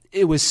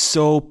it was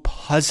so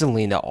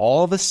puzzling that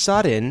all of a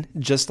sudden,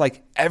 just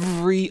like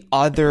every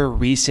other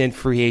recent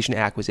free agent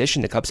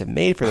acquisition the Cubs have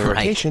made for the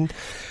rotation,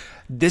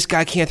 this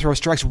guy can't throw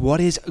strikes.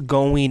 What is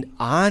going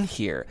on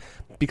here?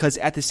 Because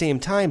at the same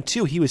time,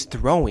 too, he was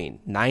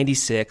throwing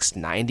 96,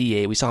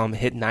 98. We saw him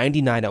hit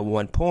 99 at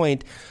one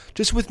point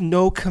just with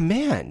no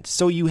command.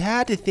 So you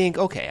had to think,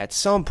 okay, at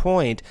some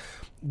point,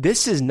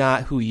 this is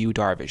not who Yu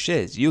Darvish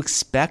is. You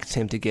expect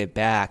him to get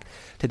back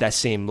to that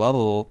same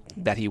level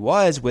that he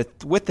was with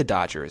the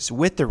Dodgers,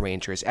 with the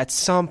Rangers at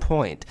some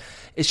point.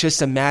 It's just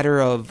a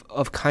matter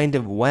of kind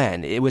of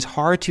when. It was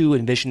hard to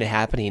envision it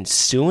happening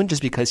soon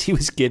just because he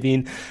was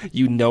giving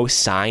you no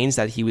signs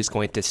that he was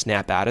going to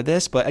snap out of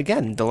this. But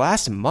again, the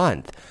last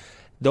month,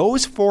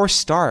 those 4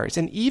 stars,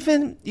 and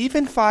even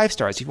 5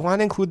 stars, if you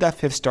want to include that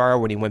 5th star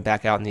when he went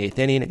back out in the 8th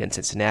inning against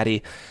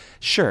Cincinnati,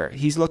 sure,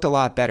 he's looked a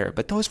lot better.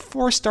 But those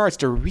 4 starts,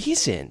 the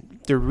reason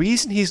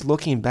he's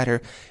looking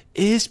better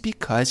is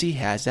because he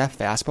has that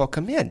fastball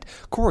command.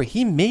 Corey,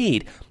 he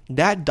made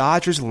that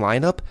Dodgers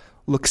lineup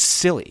look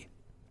silly.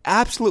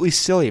 Absolutely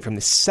silly from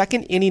the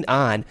 2nd inning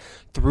on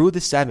through the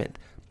 7th.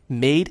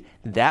 Made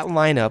that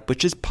lineup,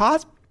 which is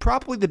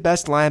probably the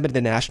best lineup in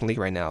the National League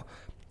right now,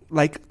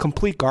 like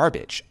complete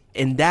garbage.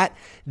 And that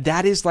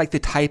is like the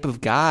type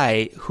of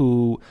guy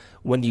who,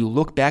 when you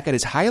look back at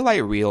his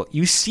highlight reel,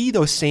 you see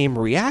those same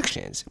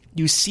reactions.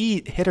 You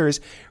see hitters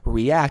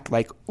react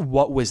like,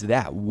 what was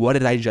that? What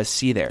did I just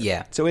see there?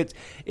 Yeah. So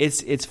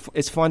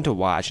it's fun to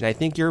watch, and I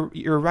think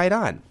you're right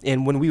on.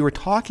 And when we were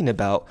talking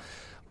about,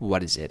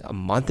 what is it, a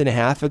month and a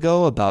half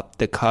ago, about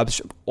the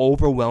Cubs'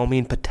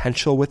 overwhelming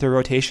potential with their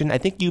rotation, I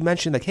think you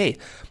mentioned like, hey,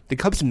 the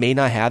Cubs may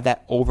not have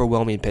that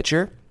overwhelming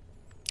pitcher.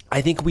 I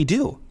think we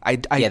do.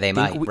 They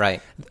might,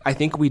 right. I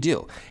think we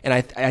do. And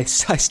I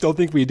still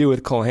think we do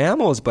with Cole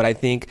Hamels, but I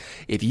think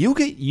if you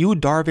get Yu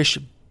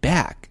Darvish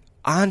back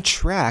on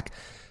track,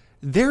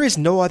 there is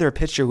no other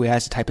pitcher who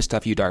has the type of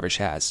stuff Yu Darvish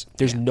has.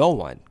 There's no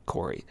one,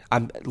 Corey.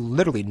 I'm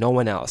literally no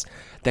one else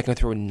that can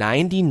throw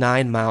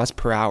 99 miles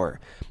per hour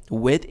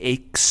with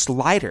a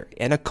slider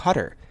and a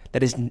cutter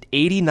that is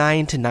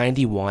 89 to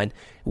 91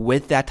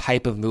 with that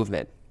type of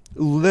movement.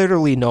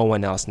 Literally no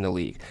one else in the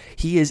league.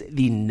 He is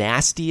the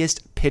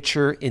nastiest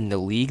pitcher in the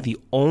league. The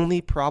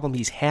only problem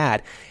he's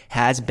had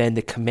has been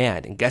the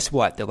command. And guess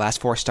what? The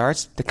last 4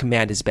 starts, the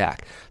command is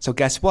back. So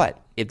guess what?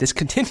 If this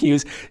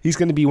continues, he's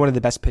going to be one of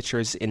the best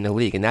pitchers in the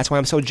league. And that's why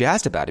I'm so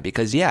jazzed about it.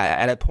 Because, yeah,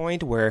 at a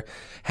point where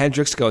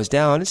Hendricks goes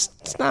down,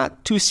 it's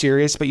not too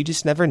serious, but you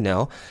just never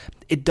know.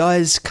 It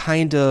does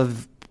kind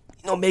of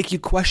make you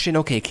question,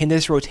 okay, can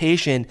this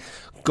rotation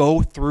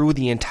go through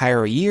the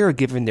entire year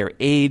given their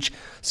age,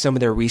 some of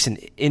their recent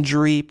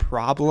injury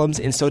problems?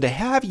 And so to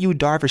have Yu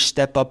Darvish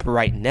step up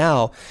right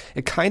now,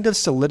 it kind of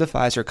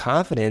solidifies your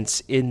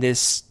confidence in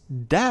this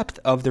depth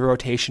of the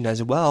rotation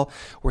as well,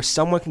 where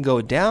someone can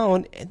go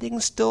down and they can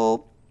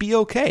still be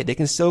okay. They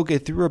can still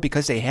get through it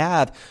because they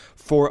have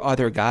 4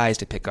 other guys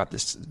to pick up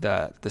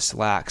the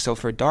slack. So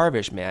for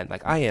Darvish, man,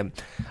 like I'm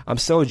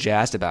so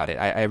jazzed about it.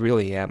 I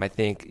really am. I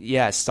think,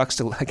 yeah, it sucks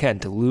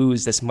to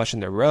lose this much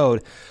in the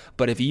road.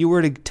 But if you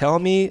were to tell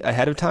me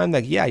ahead of time,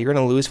 like, yeah, you're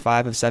going to lose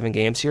 5 of 7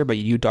 games here, but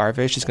Yu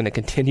Darvish is going to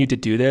continue to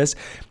do this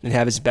and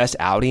have his best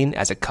outing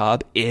as a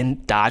Cub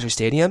in Dodger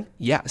Stadium,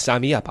 yeah,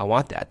 sign me up. I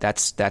want that.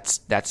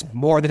 That's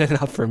more than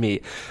enough for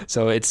me.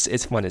 So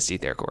it's fun to see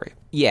there, Corey.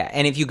 Yeah,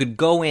 and if you could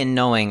go in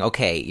knowing,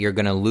 okay, you're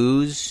going to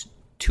lose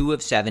 2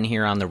 of 7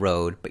 here on the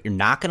road, but you're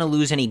not going to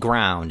lose any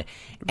ground,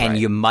 and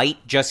you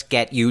might just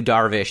get Yu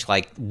Darvish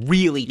like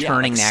really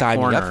turning that sign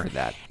corner. Me up for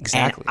that.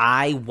 Exactly. And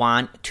I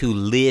want to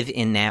live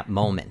in that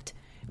moment.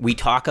 We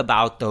talk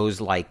about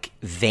those like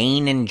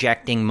vein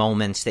injecting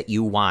moments that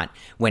you want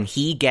when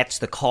he gets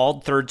the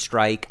called third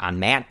strike on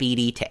Matt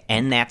Beaty to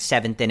end that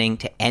 7th inning,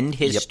 to end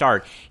his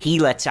start. He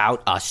lets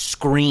out a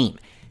scream.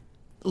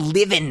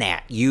 Live in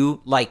that.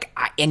 You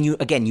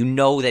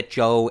know that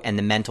Joe and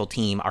the mental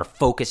team are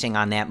focusing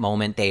on that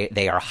moment.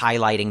 They are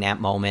highlighting that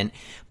moment.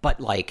 But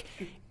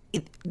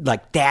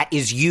that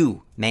is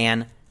you,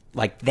 man.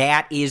 Like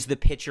that is the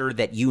pitcher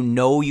that you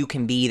know you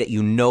can be, that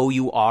you know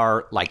you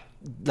are. Like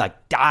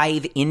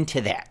dive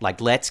into that.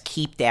 Like let's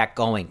keep that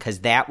going,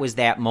 because that was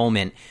that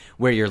moment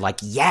where you're like,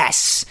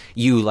 yes,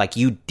 you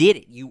did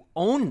it. You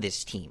owned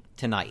this team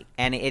tonight.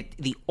 And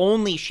the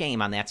only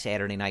shame on that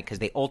Saturday night, because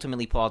they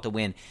ultimately pull out the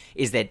win,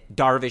 is that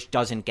Darvish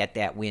doesn't get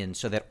that win,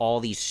 so that all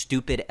these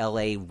stupid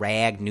LA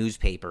rag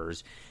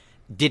newspapers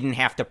didn't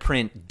have to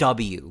print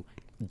W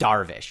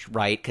Darvish,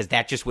 right? Because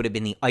that just would have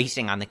been the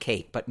icing on the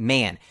cake. But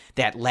man,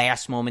 that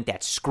last moment,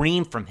 that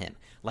scream from him,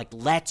 like,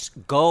 let's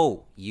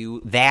go,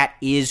 that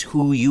is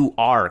who you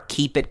are.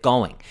 Keep it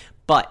going.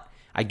 But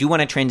I do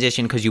want to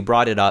transition, because you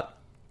brought it up.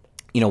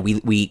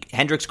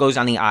 Hendricks goes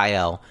on the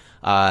IL.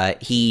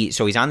 He's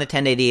on the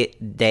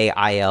 10-day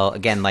IL.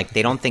 Again, like,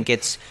 they don't think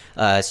it's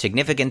a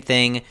significant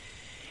thing.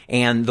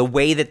 And the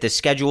way that the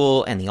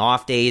schedule and the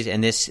off days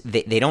and this,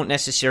 they don't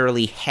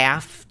necessarily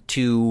have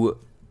to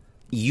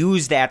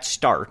use that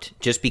start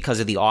just because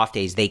of the off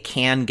days. They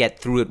can get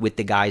through it with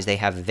the guys they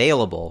have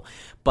available.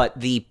 But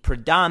the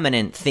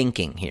predominant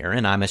thinking here,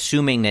 and I'm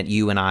assuming that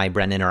you and I,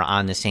 Brendan, are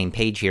on the same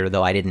page here,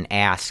 though I didn't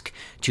ask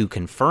to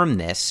confirm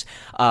this,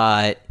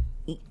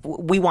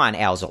 we want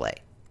Alzolay,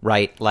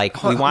 right?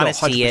 Like, we want to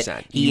see it.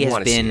 He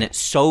has been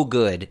so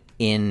good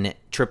in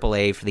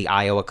AAA for the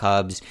Iowa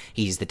Cubs.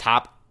 He's the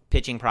top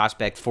pitching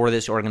prospect for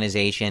this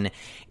organization.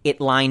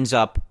 It lines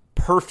up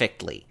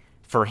perfectly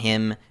for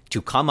him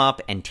to come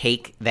up and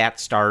take that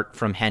start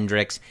from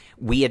Hendricks.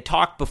 We had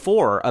talked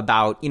before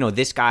about,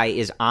 this guy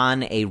is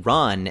on a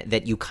run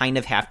that you kind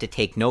of have to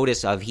take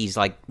notice of. He's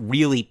like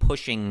really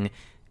pushing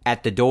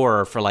at the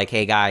door for like,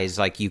 hey guys,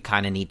 like, you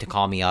kind of need to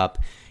call me up.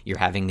 You're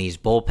having these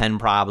bullpen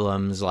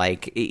problems.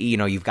 Like,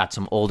 you've got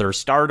some older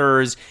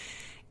starters.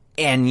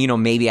 And,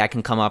 maybe I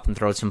can come up and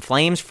throw some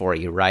flames for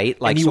you, right?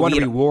 Like, and you want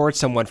to reward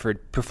someone for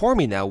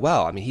performing that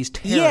well. I mean, he's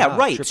tearing up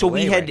right. AAA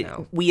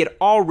So we had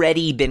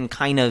already been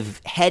kind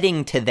of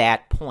heading to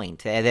that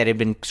point, that had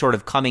been sort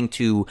of coming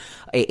to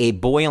a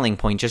boiling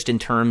point just in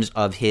terms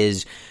of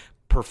his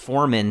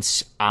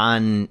performance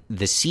on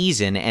the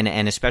season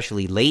and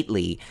especially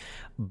lately.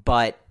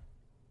 But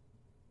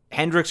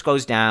Hendricks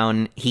goes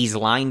down. He's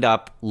lined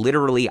up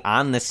literally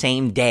on the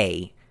same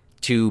day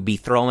to be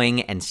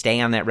throwing and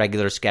stay on that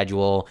regular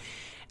schedule.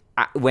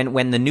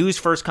 When the news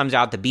first comes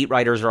out, the beat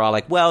writers are all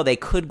like, well, they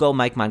could go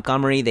Mike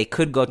Montgomery, they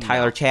could go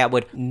Tyler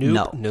Chatwood.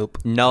 Nope.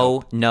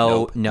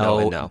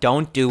 No.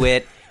 Don't do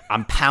it.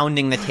 I'm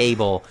pounding the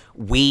table.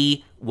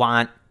 We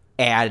want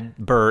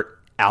Adbert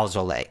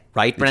Alzolay,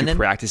 right, Brendan? Did you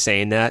practice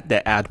saying that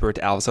Adbert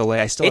Alzolay?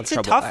 I still have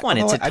trouble. It's a tough one.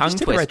 It's a tongue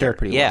twister. Right there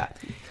pretty well.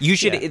 You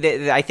should.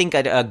 Yeah. I think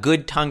a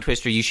good tongue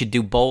twister. You should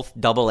do both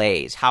double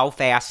A's. How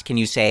fast can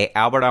you say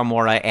Albert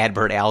Almora,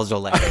 Adbert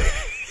Alzolay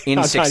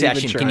in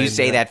succession? Can you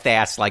say that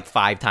fast like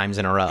 5 times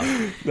in a row?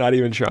 Not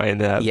even trying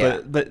that.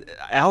 Yeah. But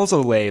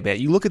Alzolay, man,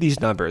 you look at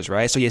these numbers,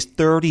 right? So he has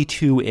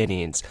 32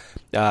 innings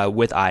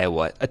with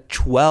Iowa, a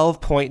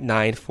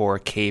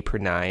 12.94 K per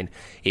 9,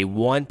 a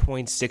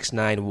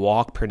 1.69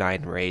 walk per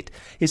 9 rate.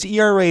 His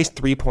ERA is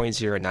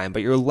 3.09,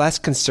 but you're less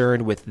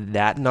concerned with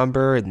that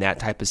number and that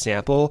type of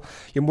sample.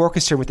 You're more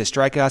concerned with the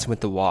strikeouts and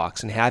with the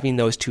walks, and having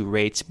those two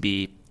rates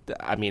be,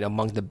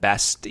 among the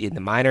best in the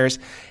minors.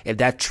 If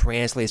that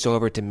translates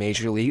over to the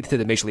major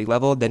league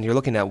level, then you're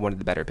looking at one of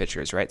the better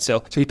pitchers, right?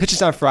 So he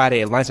pitches on Friday.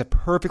 It lines up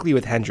perfectly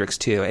with Hendricks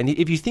too. And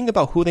if you think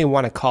about who they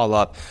want to call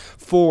up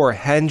for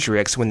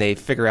Hendricks when they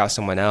figure out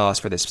someone else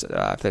for this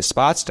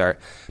spot start,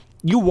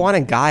 you want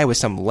a guy with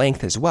some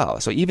length as well.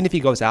 So even if he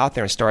goes out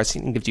there and starts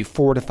and gives you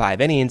 4 to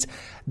 5 innings,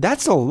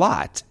 that's a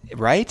lot,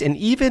 right? And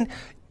even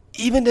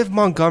even if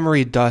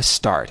Montgomery does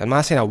start, I'm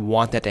not saying I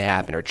want that to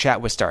happen, or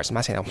Chatwood starts, I'm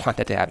not saying I want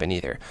that to happen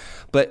either.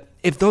 But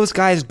if those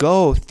guys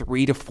go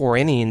 3 to 4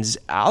 innings,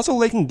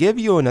 Alzolay can give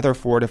you another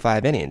 4 to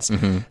 5 innings.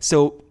 Mm-hmm.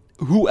 So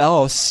who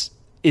else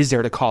is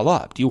there to call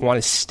up? Do you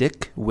want to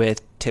stick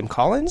with Tim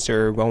Collins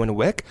or Rowan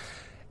Wick?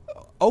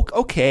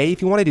 Okay,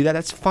 if you want to do that,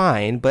 that's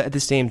fine. But at the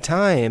same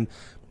time,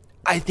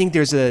 I think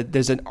there's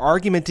an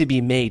argument to be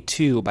made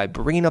too by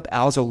bringing up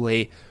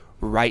Alzolay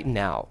right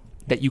now,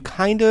 that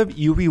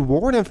you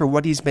reward him for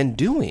what he's been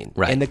doing.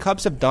 Right. And the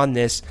Cubs have done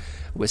this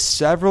with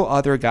several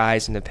other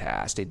guys in the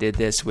past. They did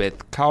this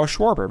with Kyle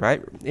Schwarber,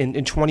 right? In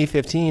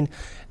 2015,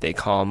 they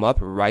call him up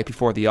right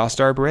before the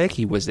All-Star break.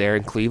 He was there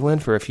in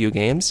Cleveland for a few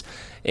games,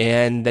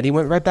 and then he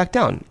went right back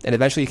down. And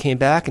eventually he came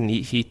back, and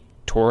he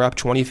tore up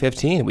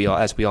 2015,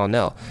 as we all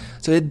know.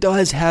 So it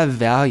does have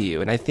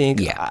value, and I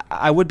think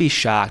I would be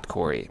shocked,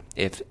 Corey,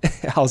 if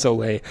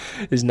Alzolay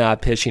is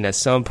not pitching at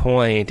some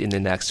point in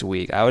the next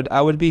week.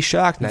 I would be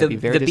shocked, and I'd be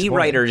very disappointed. The beat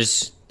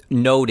writers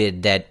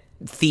noted that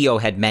Theo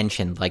had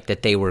mentioned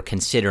that they were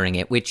considering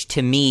it, which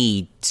to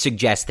me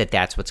suggests that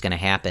that's what's going to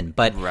happen.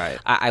 But right.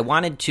 I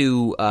wanted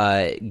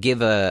to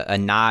give a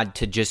nod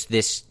to just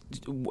this.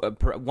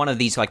 One of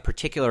these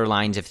particular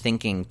lines of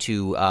thinking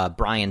to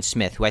Brian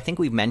Smith, who I think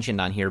we've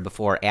mentioned on here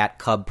before, at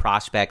Cub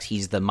Prospects.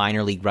 He's the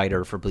minor league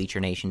writer for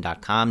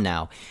BleacherNation.com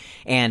now.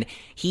 And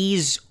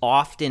he's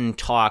often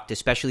talked,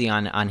 especially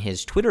on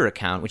his Twitter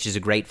account, which is a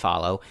great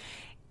follow,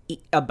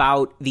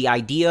 about the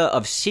idea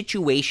of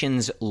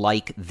situations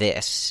like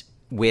this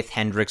with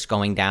Hendricks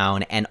going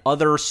down and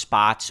other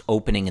spots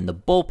opening in the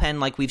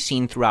bullpen like we've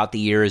seen throughout the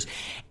years,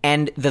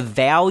 and the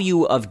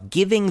value of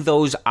giving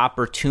those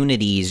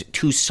opportunities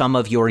to some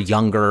of your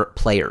younger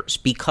players,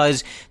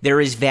 because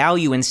there is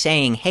value in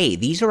saying, hey,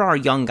 these are our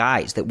young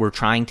guys that we're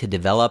trying to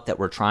develop, that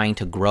we're trying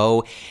to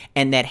grow,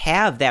 and that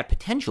have that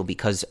potential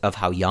because of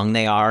how young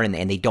they are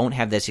and they don't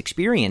have this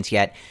experience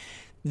yet.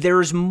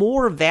 There's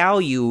more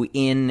value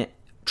in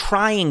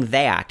trying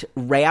that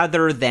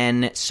rather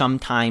than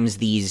sometimes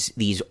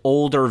these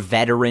older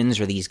veterans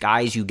or these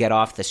guys you get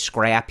off the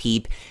scrap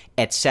heap,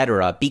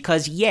 etc.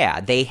 Because,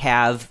 they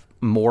have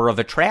more of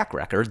a track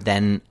record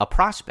than a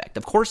prospect.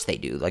 Of course they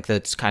do.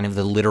 That's kind of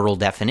the literal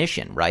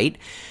definition, right?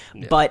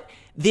 Yeah. But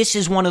this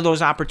is one of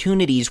those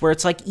opportunities where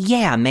it's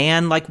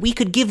we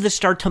could give the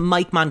start to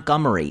Mike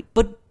Montgomery,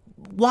 but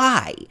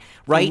why?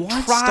 Right?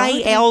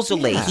 Try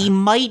Alzolay. Yeah. He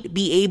might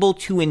be able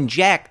to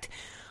inject.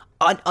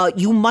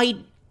 You might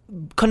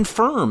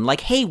confirm,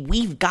 hey,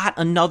 we've got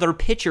another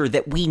pitcher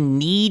that we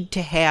need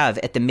to have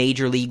at the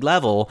major league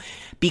level,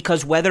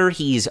 because whether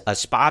he's a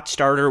spot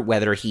starter,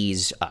 whether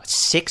he's a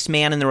 6th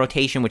man in the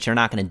rotation, which they're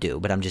not going to do,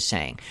 but I'm just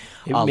saying,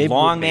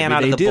 long man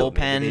out of the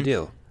bullpen. Maybe they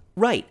do.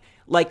 Right.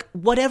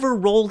 Whatever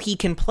role he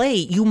can play,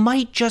 you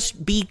might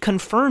just be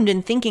confirmed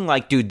in thinking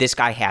dude, this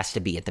guy has to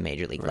be at the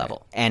major league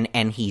level.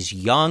 And he's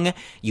young.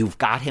 You've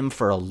got him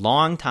for a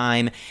long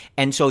time.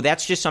 And so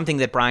that's just something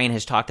that Brian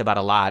has talked about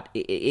a lot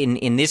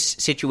in this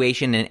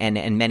situation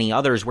and many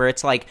others, where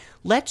it's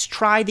let's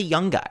try the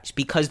young guys,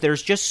 because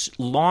there's just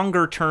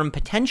longer term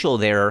potential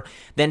there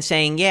than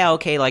saying,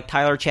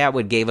 Tyler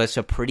Chatwood gave us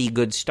a pretty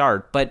good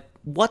start, but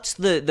what's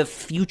the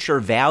future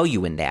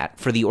value in that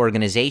for the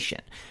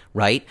organization?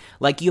 Right?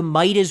 You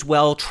might as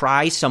well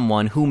try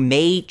someone who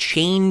may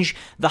change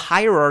the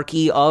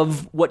hierarchy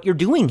of what you're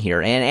doing here.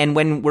 And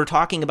when we're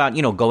talking about,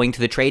 going to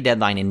the trade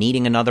deadline and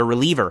needing another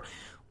reliever,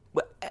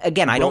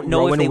 again, I don't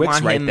know if they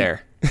want him right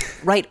there.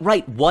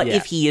 Right. What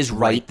if he is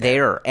right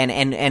there?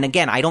 And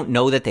again, I don't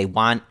know that they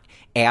want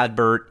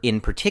Adbert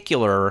in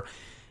particular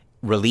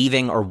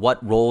relieving or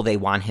what role they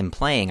want him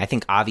playing. I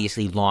think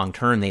obviously long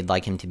term they'd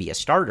like him to be a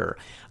starter,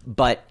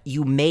 but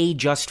you may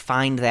just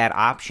find that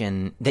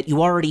option that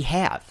you already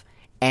have.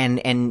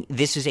 And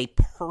this is a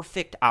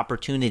perfect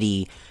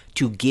opportunity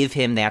to give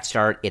him that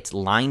start. It's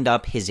lined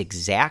up his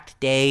exact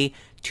day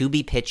to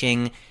be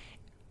pitching.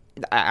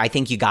 I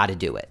think you got to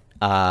do it.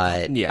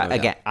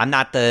 Again, I'm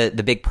not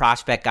the big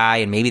prospect guy,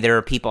 and maybe there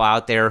are people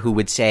out there who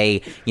would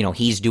say,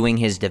 he's doing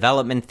his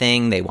development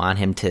thing. They want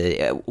him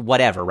to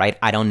whatever, right?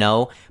 I don't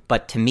know.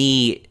 But to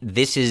me,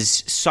 this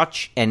is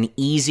such an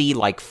easy,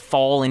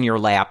 fall in your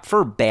lap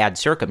for bad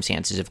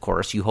circumstances, of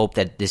course. You hope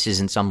that this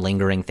isn't some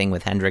lingering thing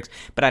with Hendricks,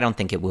 but I don't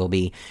think it will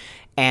be.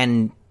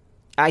 And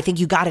I think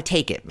you got to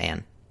take it,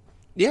 man.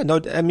 Yeah, no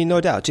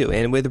doubt too.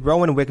 And with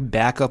Rowan Wick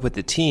back up with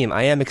the team,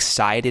 I am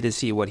excited to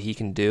see what he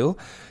can do.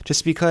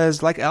 Just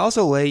because, like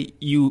Alzolay,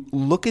 you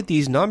look at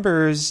these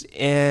numbers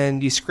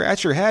and you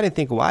scratch your head and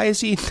think, why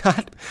is he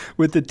not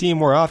with the team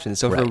more often?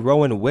 So for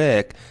Rowan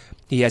Wick,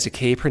 he has a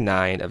K per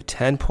 9 of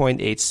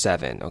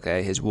 10.87.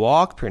 Okay, his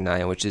walk per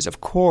 9, which is of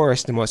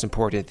course the most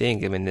important thing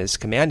given this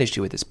command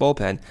issue with this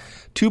bullpen,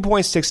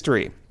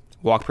 2.63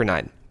 walk per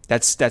 9.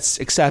 That's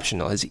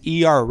exceptional. His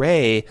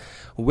ERA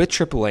with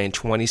AAA in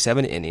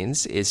 27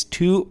 innings is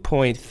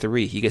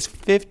 2.3. He gets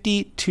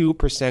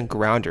 52%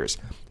 grounders.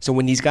 So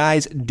when these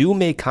guys do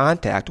make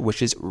contact,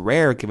 which is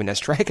rare given their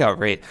strikeout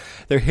rate,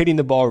 they're hitting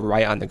the ball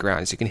right on the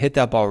ground. So you can hit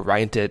that ball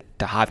right into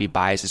Javi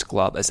Baez's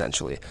glove,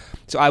 essentially.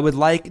 So I would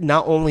like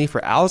not only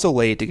for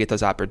Alzolay to get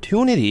those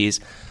opportunities,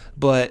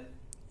 but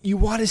you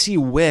want to see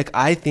Wick,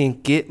 I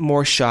think, get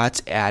more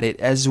shots at it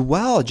as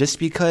well, just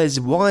because,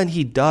 one,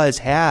 he does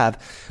have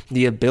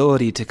the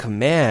ability to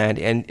command,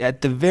 and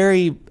at the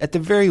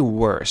very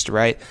worst,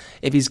 right,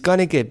 if he's going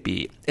to get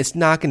beat, it's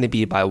not going to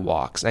be by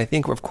walks. And I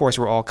think, of course,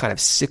 we're all kind of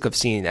sick of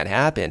seeing that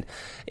happen.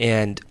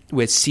 And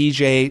with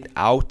CJ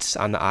out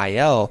on the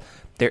IL,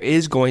 there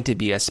is going to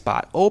be a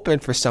spot open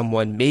for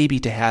someone maybe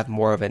to have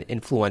more of an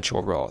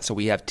influential role. So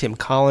we have Tim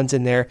Collins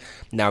in there.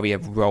 Now we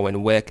have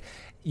Rowan Wick.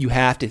 You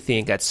have to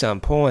think at some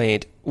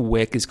point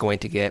Wick is going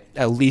to get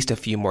at least a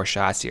few more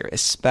shots here,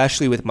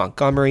 especially with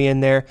Montgomery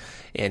in there,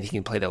 and he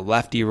can play the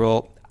lefty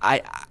role.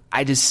 I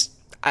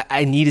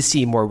need to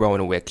see more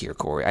Rowan Wick here,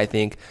 Corey. I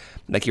think,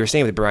 like you were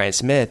saying with Brian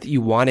Smith,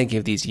 you want to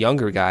give these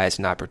younger guys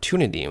an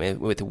opportunity.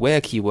 With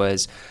Wick, he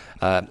was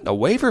a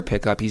waiver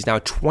pickup. He's now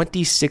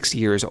 26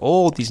 years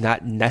old. He's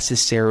not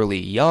necessarily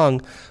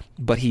young,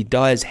 but he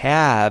does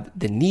have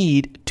the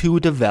need to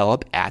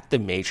develop at the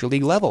major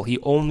league level. He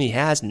only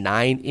has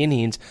 9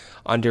 innings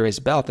under his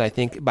belt. And I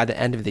think by the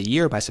end of the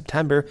year, by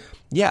September,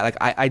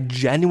 I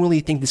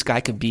genuinely think this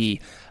guy could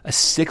be a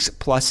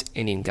 6+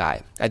 inning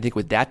guy. I think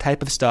with that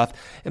type of stuff.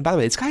 And by the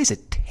way, this guy is a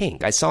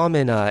tank. I saw him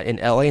in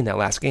LA in that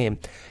last game.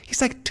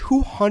 He's like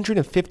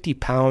 250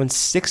 pounds,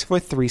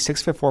 6'3",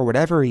 6'4",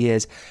 whatever he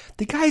is.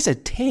 The guy's a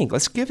tank.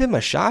 Let's give him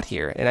a shot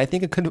here. And I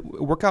think it could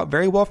work out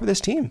very well for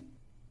this team.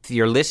 If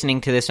you're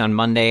listening to this on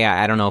Monday,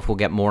 I don't know if we'll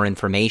get more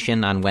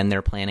information on when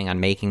they're planning on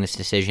making this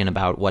decision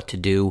about what to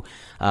do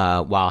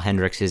while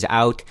Hendricks is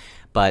out.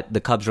 But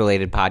the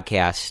Cubs-related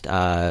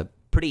podcast,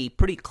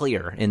 pretty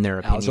clear in their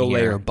opinion Alzolay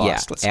here. Or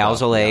bust.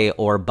 Alzolay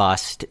or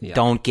bust. Yeah.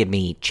 Don't give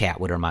me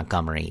Chatwood or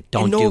Montgomery.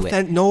 Don't do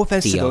it. No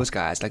offense Theo. to those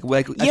guys. Like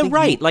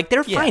right.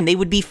 They're fine. They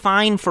would be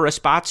fine for a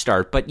spot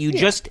start. But you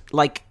just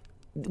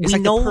we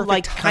know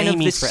kind of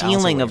the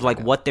ceiling Alzolay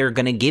of what they're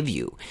going to give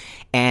you,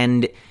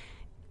 and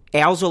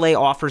Alzolay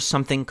offers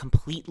something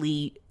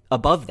completely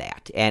above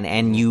that, and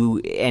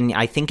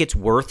I think it's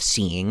worth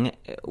seeing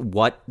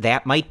what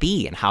that might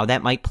be and how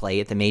that might play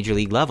at the major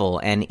league level.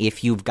 And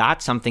if you've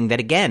got something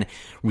that again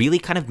really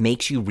kind of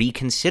makes you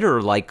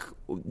reconsider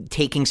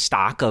taking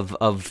stock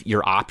of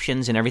your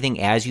options and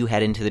everything as you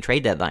head into the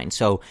trade deadline.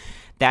 So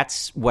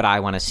that's what I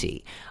want to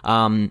see.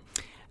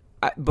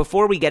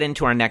 Before we get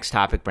into our next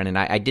topic, Brendan,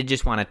 I did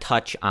just want to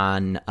touch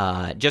on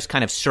just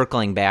kind of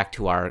circling back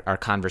to our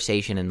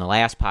conversation in the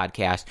last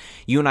podcast.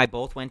 You and I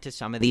both went to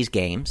some of these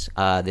games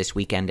this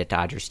weekend at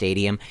Dodger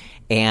Stadium,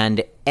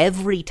 and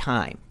every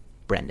time,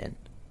 Brendan,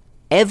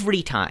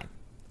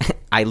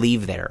 I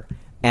leave there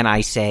and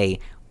I say,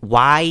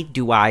 why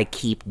do I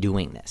keep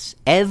doing this?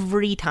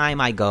 Every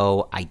time I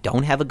go, I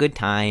don't have a good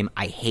time.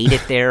 I hate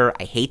it there.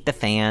 I hate the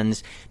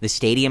fans. The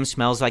stadium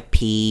smells like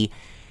pee.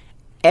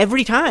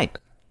 Every time.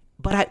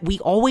 But we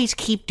always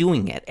keep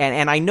doing it.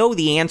 And I know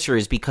the answer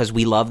is because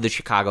we love the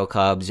Chicago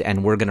Cubs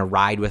and we're going to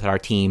ride with our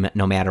team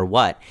no matter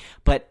what.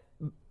 But,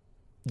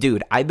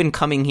 dude, I've been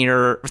coming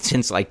here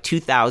since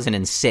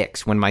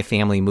 2006 when my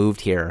family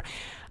moved here.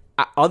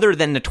 Other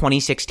than the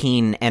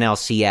 2016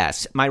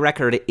 NLCS, my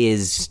record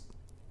is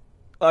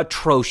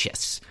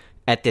atrocious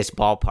at this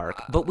ballpark.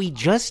 But we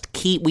just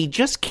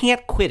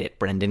can't quit it,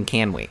 Brendan,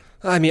 can we?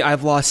 I mean,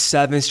 I've lost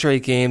 7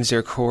 straight games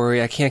there,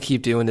 Corey. I can't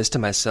keep doing this to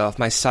myself.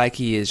 My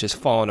psyche is just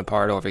falling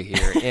apart over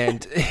here.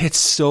 And it's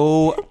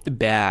so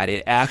bad.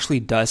 It actually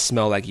does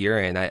smell like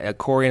urine.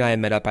 Corey and I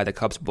met up by the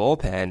Cubs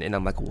bullpen, and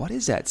I'm like, what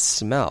is that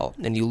smell?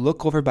 And you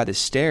look over by the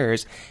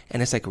stairs,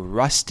 and it's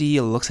rusty.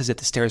 It looks as if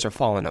the stairs are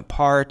falling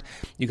apart.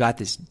 You got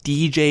this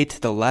DJ to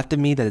the left of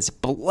me that is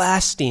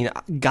blasting.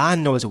 God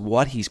knows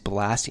what he's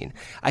blasting.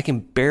 I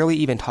can barely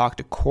even talk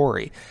to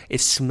Corey.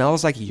 It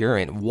smells like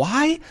urine.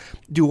 Why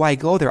do I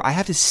go there? I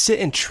have to sit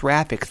in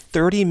traffic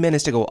 30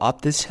 minutes to go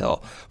up this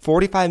hill,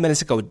 45 minutes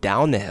to go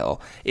down the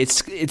hill.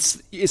 It's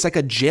like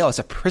a jail. It's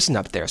a prison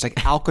up there. It's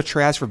like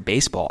Alcatraz for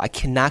baseball. I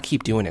cannot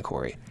keep doing it,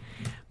 Corey.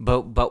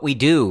 But we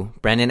do,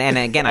 Brendan. And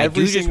again, I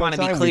do just want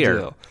to be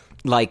clear.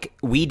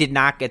 We did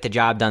not get the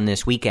job done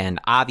this weekend,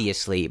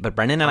 obviously, but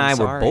Brendan and I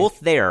were both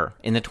there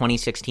in the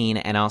 2016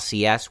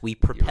 NLCS. We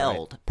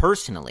propelled,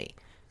 personally,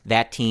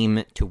 that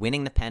team to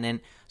winning the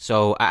pennant.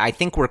 So I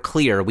think we're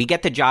clear. We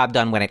get the job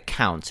done when it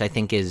counts, I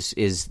think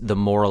is the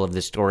moral of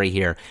the story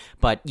here.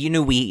 But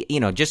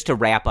just to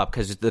wrap up,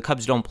 because the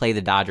Cubs don't play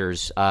the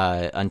Dodgers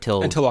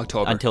until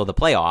October, until the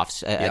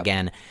playoffs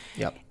again.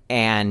 Yep.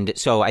 And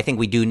so I think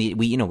we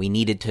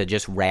needed to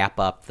just wrap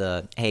up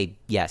hey,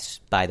 yes,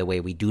 by the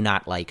way, we do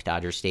not like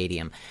Dodger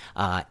Stadium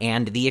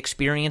and the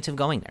experience of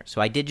going there.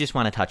 So I did just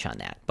want to touch on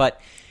that. But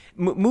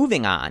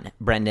moving on,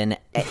 Brendan,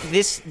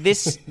 this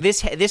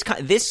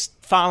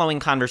following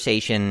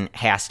conversation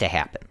has to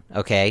happen,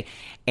 okay?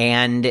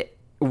 And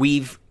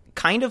we've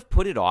kind of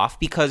put it off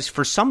because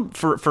for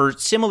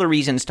similar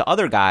reasons to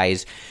other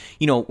guys,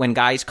 when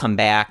guys come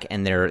back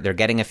and they're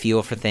getting a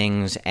feel for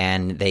things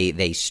and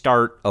they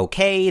start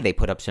okay, they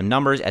put up some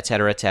numbers, et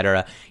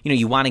cetera,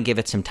 you want to give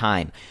it some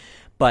time.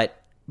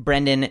 But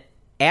Brendan,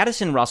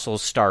 Addison Russell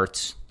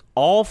starts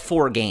all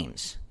 4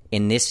 games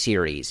in this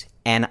series,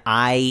 and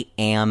I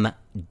am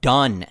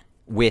done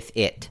with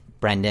it,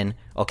 Brendan,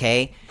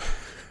 okay?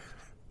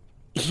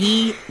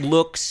 He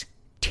looks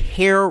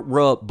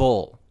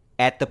terrible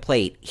at the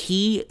plate.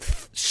 He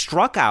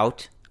struck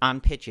out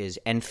on pitches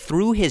and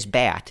threw his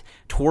bat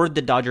toward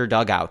the Dodger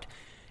dugout.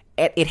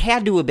 It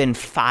had to have been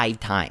 5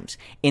 times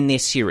in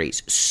this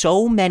series.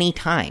 So many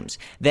times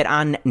that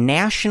on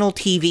national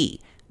TV,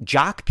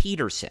 Jock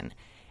Peterson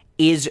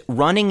is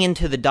running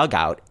into the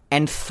dugout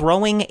and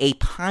throwing a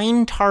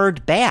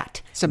pine-tarred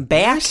bat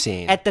back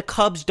at the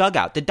Cubs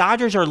dugout. The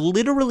Dodgers are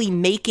literally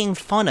making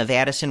fun of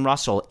Addison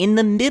Russell in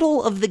the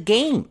middle of the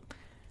game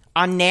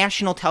on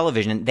national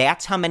television.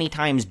 That's how many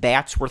times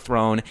bats were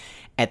thrown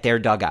at their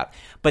dugout.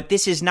 But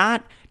this is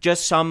not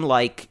just some,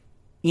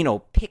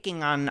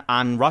 picking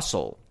on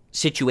Russell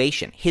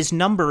situation. His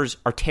numbers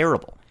are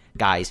terrible,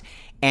 guys.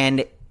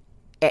 And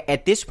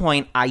at this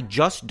point, I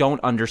just don't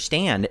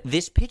understand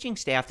this pitching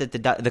staff that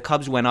the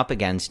Cubs went up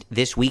against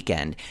this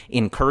weekend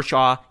in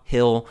Kershaw,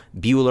 Hill,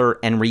 Buehler,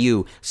 and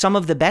Ryu. Some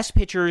of the best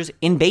pitchers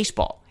in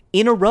baseball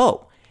in a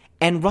row.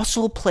 And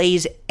Russell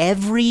plays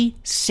every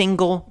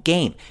single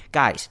game.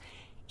 Guys,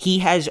 he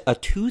has a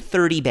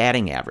 .230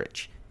 batting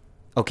average,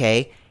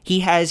 okay?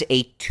 He has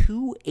a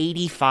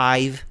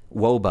 .285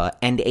 WOBA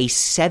and a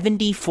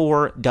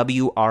 74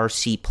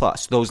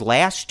 WRC+. Those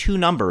last 2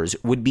 numbers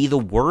would be the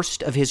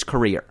worst of his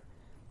career.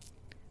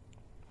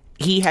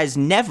 He has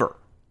never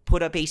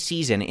put up a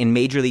season in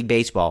Major League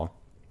Baseball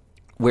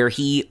where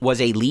he was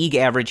a league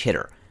average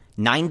hitter.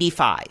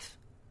 95,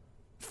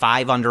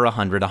 5 under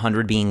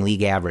 100 being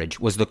league average,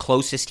 was the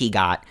closest he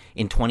got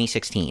in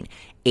 2016.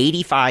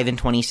 85 in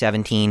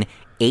 2017,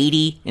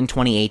 80 in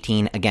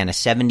 2018, again, a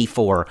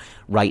 74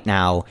 right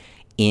now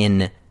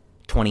in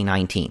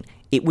 2019.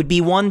 It would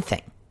be one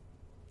thing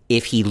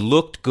if he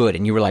looked good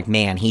and you were like,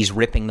 man, he's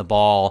ripping the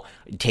ball,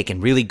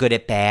 taking really good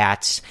at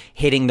bats,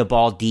 hitting the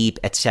ball deep,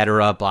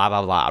 etc., blah,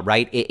 blah, blah,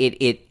 right?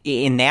 It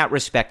in that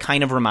respect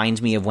kind of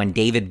reminds me of when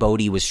David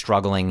Bodie was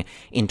struggling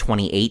in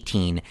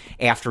 2018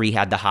 after he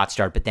had the hot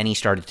start, but then he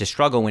started to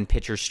struggle when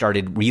pitchers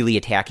started really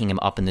attacking him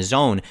up in the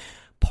zone.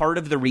 Part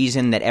of the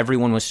reason that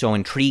everyone was so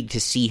intrigued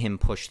to see him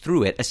push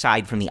through it,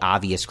 aside from the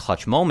obvious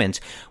clutch moments,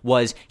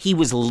 was he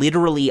was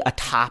literally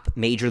atop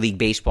Major League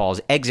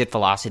Baseball's exit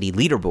velocity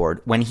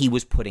leaderboard when he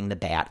was putting the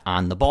bat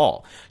on the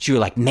ball. So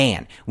you're like,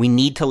 man, we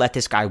need to let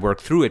this guy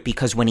work through it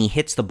because when he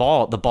hits the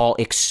ball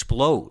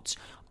explodes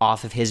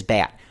off of his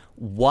bat.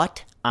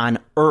 What on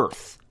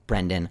earth,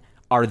 Brendan,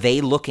 are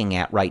they looking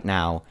at right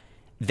now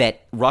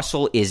that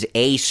Russell is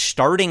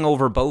starting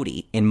over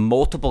Bodie in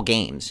multiple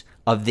games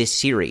of this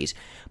series,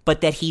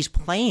 but that he's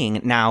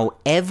playing now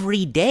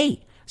every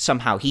day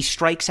somehow? He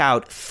strikes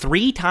out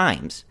 3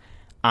 times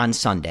on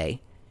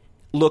Sunday,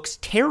 looks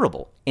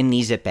terrible in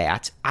these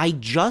at-bats. I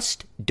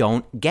just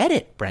don't get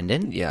it,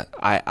 Brendan. Yeah,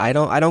 I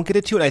don't get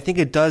it too, and I think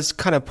it does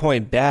kind of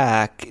point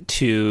back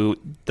to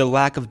the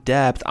lack of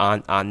depth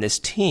on this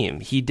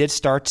team. He did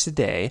start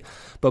today,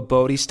 but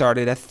Bodie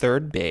started at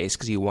third base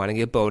because you want to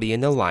get Bodie in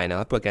the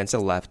lineup against a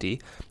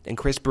lefty, and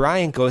Chris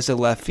Bryant goes to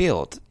left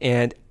field,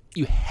 and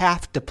you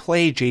have to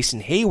play Jason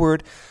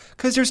Hayward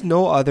because there's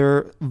no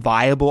other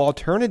viable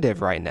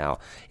alternative right now.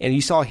 And you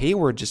saw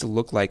Hayward just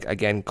look like,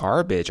 again,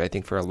 garbage, I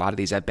think, for a lot of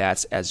these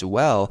at-bats as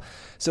well.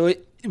 So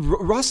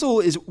Russell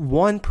is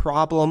one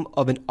problem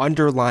of an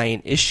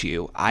underlying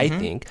issue, I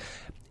think.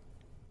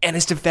 And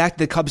it's the fact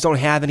that the Cubs don't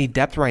have any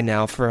depth right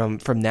now from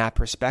that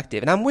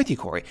perspective. And I'm with you,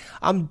 Corey.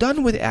 I'm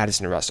done with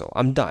Addison Russell.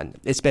 I'm done.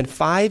 It's been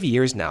 5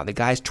 years now. The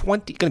guy's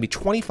going to be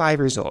 25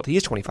 years old. He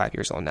is 25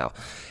 years old now.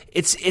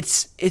 It's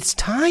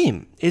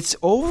time. It's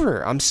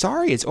over. I'm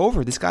sorry. It's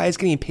over. This guy is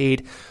getting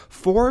paid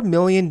 $4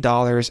 million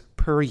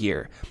per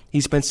year.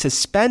 He's been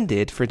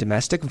suspended for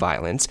domestic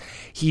violence.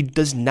 He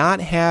does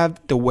not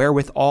have the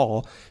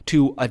wherewithal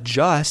to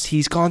adjust.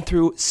 He's gone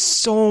through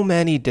so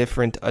many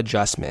different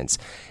adjustments.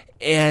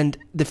 And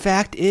the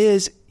fact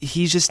is,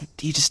 he just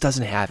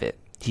doesn't have it.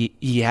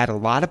 He had a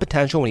lot of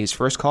potential when he was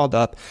first called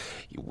up.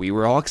 We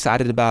were all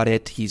excited about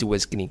it. He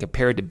was getting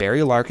compared to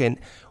Barry Larkin.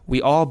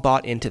 We all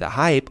bought into the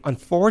hype.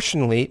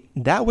 Unfortunately,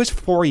 that was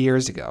 4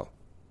 years ago.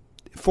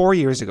 4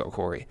 years ago,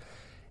 Corey.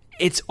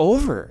 It's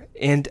over.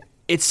 And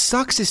it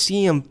sucks to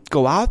see him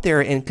go out there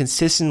and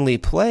consistently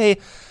play.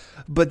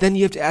 But then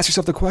you have to ask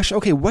yourself the question,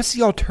 okay, what's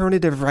the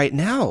alternative right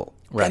now?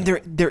 Right.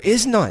 And there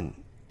is none.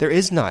 There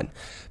is none,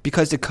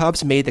 because the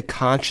Cubs made the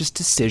conscious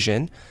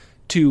decision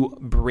to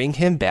bring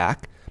him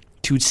back,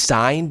 to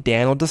sign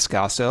Daniel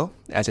Descalso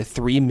as a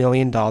 $3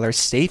 million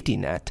safety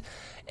net.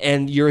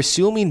 And you're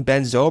assuming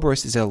Ben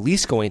Zobrist is at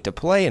least going to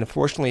play. And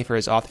unfortunately for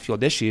his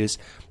off-the-field issues,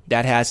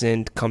 that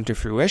hasn't come to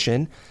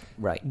fruition.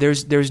 Right.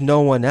 There's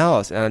no one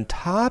else. And on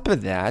top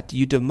of that,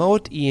 you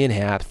demote Ian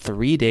Happ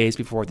 3 days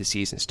before the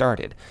season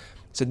started.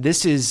 So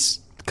this is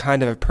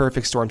kind of a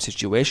perfect storm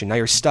situation. Now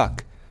you're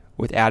stuck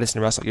with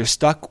Addison Russell. You're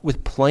stuck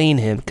with playing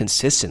him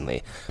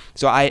consistently.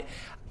 So I'm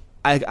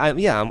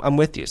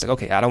with you. It's like,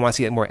 okay, I don't want to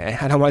see it more.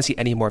 I don't want to see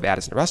any more of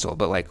Addison Russell.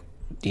 But like,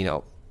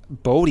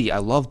 Bodie, I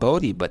love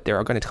Bodie, but there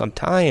are going to come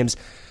times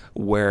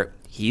where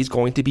he's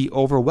going to be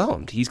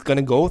overwhelmed. He's going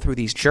to go through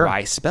these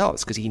dry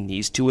spells because he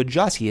needs to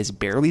adjust. He has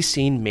barely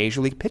seen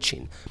Major League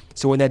pitching.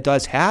 So when that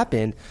does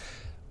happen,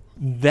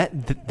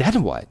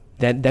 then what?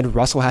 Then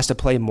Russell has to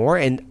play more,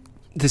 and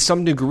to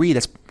some degree,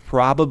 that's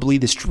probably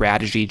the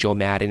strategy Joe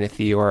Maddon and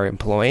Theo are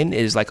employing.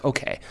 Is like,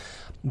 okay,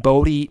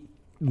 Bodie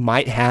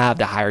might have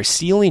the higher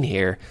ceiling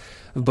here,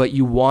 but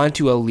you want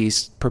to at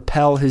least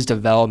propel his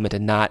development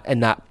and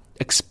not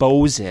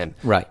expose him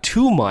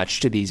too much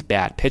to these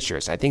bad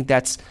pitchers. I think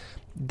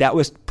that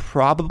was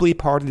probably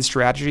part of the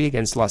strategy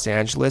against Los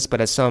Angeles,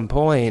 but at some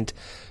point,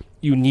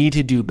 you need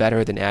to do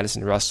better than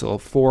Addison Russell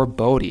for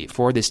Bodie,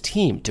 for this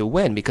team to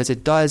win, because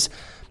it does.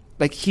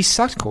 Like, he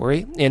sucked,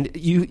 Corey, and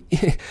he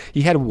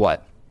had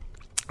what,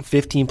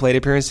 15 plate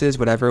appearances,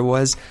 whatever it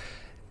was.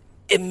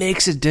 It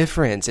makes a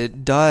difference.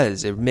 It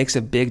does. It makes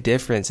a big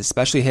difference,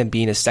 especially him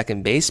being a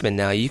second baseman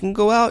now. You can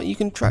go out, you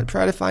can try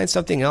to find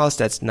something else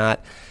that's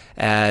not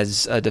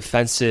as a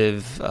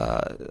defensive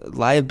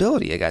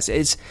liability, I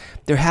guess.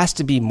 There has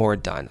to be more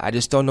done. I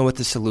just don't know what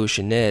the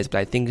solution is, but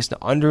I think it's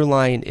the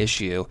underlying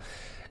issue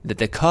that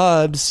the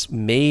Cubs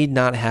may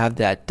not have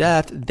that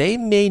depth. They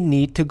may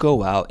need to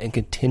go out and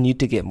continue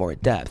to get more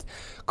depth.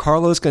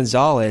 Carlos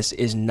Gonzalez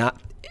is not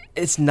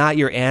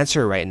your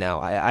answer right now.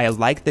 I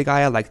like the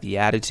guy. I like the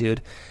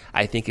attitude.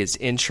 I think it's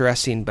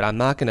interesting, but I'm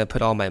not going to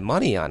put all my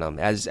money on him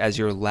as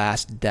your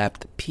last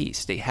depth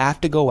piece. They have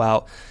to go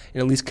out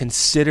and at least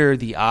consider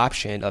the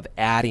option of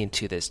adding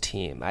to this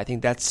team. I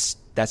think that's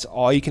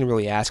all you can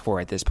really ask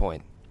for at this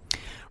point.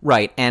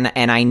 Right, and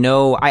I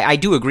know I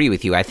do agree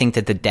with you. I think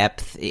that the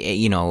depth,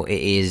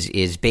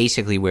 is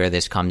basically where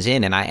this comes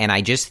in, and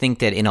I just think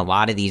that in a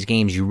lot of these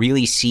games, you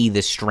really see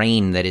the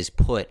strain that is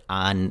put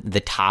on the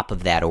top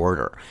of that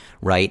order,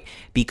 right?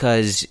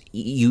 Because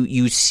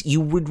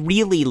you would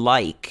really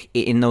like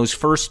in those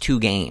first two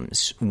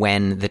games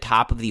when the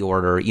top of the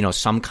order,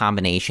 some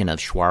combination of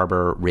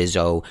Schwarber,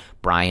 Rizzo,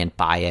 Bryant,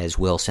 Baez,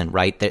 Wilson,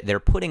 right?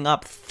 They're putting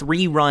up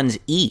 3 runs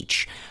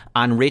each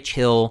on Rich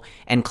Hill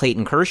and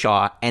Clayton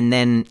Kershaw, and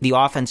then the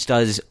offense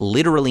does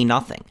literally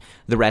nothing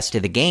the rest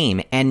of the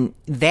game. And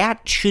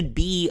that should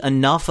be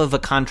enough of a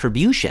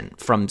contribution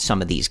from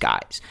some of these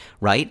guys,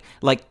 right?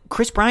 Like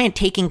Chris Bryant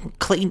taking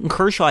Clayton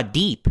Kershaw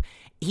deep,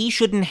 he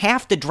shouldn't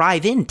have to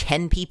drive in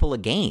 10 people a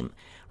game,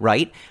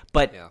 right?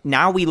 But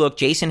now we look,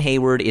 Jason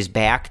Hayward is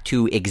back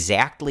to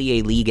exactly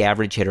a league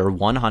average hitter,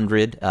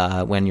 100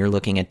 when you're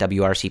looking at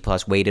WRC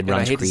plus weighted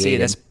runs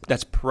created. To say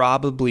that's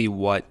probably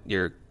what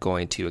you're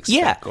going to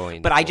expect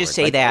going but forward. I just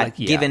say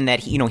given that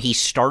he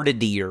started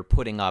the year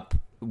putting up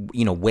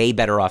way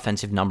better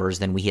offensive numbers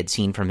than we had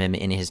seen from him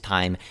in his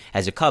time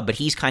as a Cub, but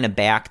he's kind of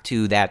back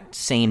to that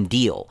same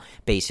deal,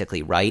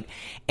 basically, right?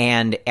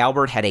 And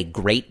Albert had a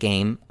great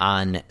game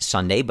on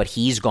Sunday, but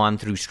he's gone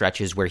through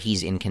stretches where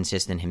he's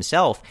inconsistent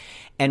himself.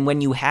 And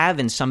when you have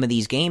in some of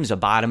these games a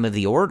bottom of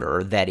the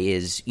order that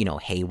is,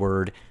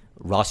 Hayward,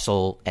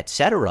 Russell,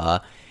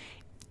 etc.,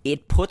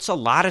 it puts a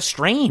lot of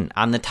strain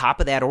on the top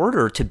of that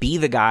order to be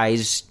the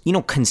guys,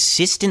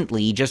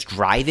 consistently just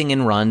driving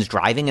in runs.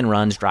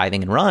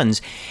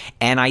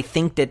 And I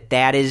think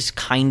that is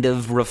kind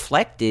of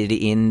reflected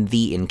in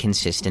the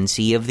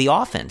inconsistency of the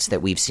offense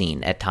that we've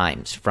seen at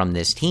times from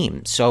this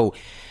team. So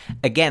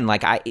again,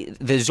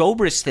 the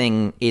Zobrist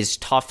thing is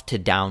tough to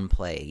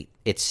downplay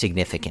its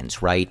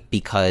significance, right?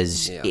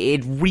 Because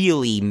it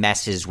really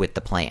messes with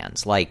the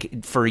plans.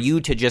 Like, for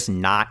you to just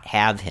not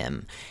have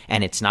him,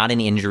 and it's not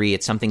an injury,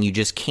 it's something you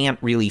just can't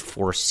really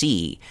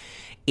foresee,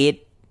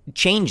 it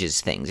changes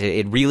things.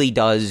 It really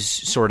does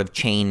sort of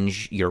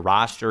change your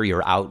roster,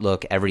 your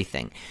outlook,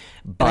 everything.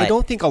 But I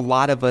don't think a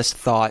lot of us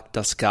thought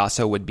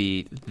Descalso would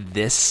be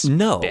this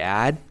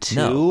bad, too.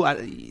 No.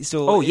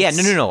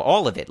 No.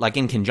 All of it, like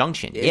in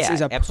conjunction. It's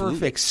a absolutely.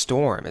 perfect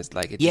storm. It's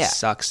like, it just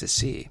sucks to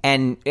see.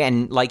 And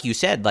like you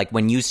said, like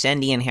when you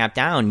send Ian Happ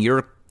down,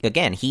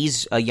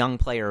 he's a young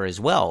player as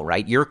well,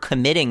 right? You're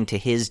committing to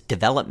his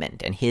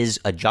development and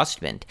his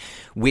adjustment,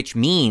 which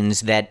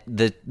means that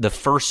the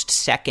first,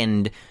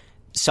 second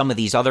some of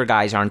these other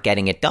guys aren't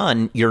getting it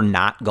done, you're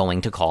not going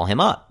to call him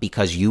up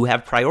because you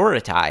have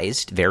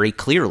prioritized very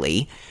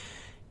clearly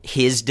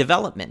his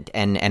development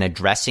and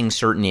addressing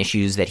certain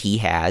issues that he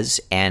has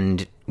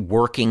and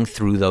working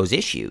through those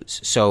issues.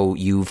 So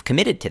you've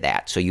committed to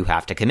that. So you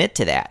have to commit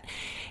to that.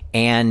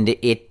 And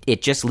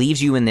it just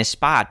leaves you in this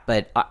spot.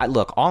 But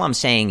look, all I'm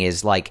saying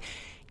is, like,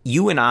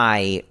 you and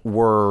I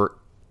were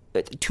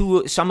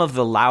some of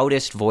the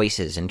loudest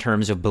voices in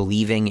terms of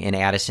believing in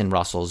Addison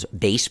Russell's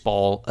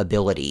baseball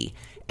ability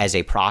as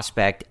a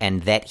prospect,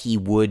 and that he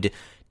would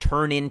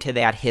turn into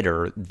that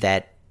hitter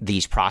that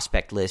these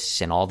prospect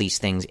lists and all these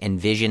things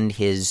envisioned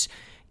his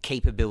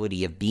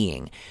capability of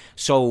being.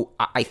 So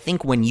I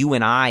think when you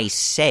and I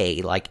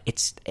say, like,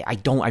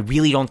 I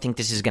really don't think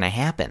this is going to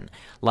happen.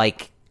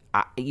 Like,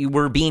 you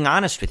were being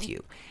honest with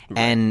you. Right.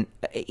 And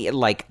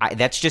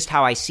that's just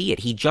how I see it.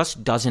 He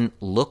just doesn't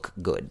look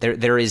good.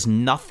 There is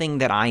nothing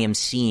that I am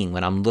seeing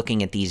when I'm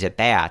looking at these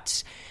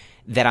at-bats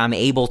that I'm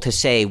able to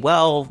say,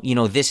 well,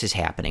 this is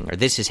happening, or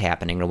this is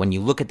happening. Or when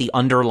you look at the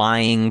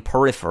underlying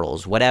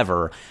peripherals,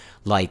 whatever,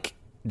 like,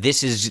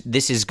 this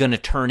is going to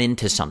turn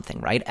into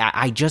something, right?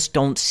 I just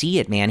don't see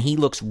it, man. He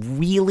looks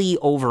really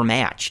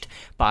overmatched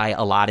by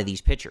a lot of these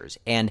pitchers.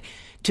 And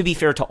to be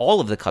fair to all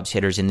of the Cubs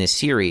hitters in this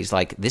series,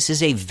 like, this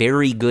is a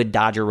very good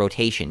Dodger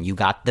rotation. You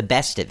got the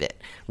best of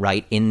it,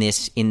 right, in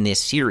this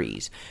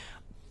series.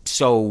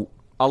 So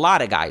a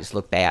lot of guys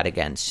look bad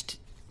against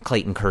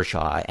Clayton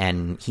Kershaw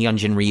and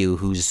Hyunjin Ryu,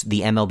 who's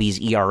the MLB's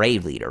ERA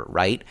leader,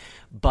 right?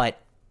 But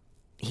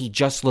he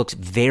just looks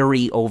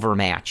very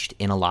overmatched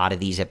in a lot of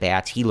these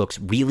at-bats. He looks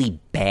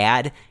really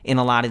bad in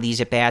a lot of these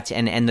at-bats,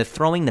 and the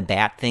throwing the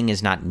bat thing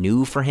is not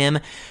new for him,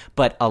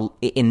 but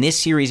in this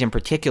series in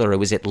particular, it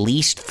was at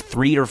least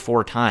 3 or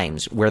 4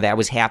 times where that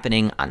was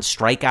happening on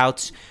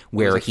strikeouts,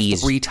 where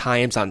he's 3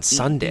 times on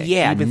Sunday.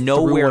 Yeah,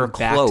 nowhere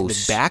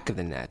close. To the back of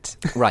the net.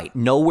 Right,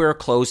 nowhere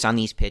close on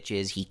these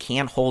pitches. He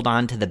can't hold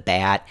on to the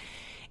bat.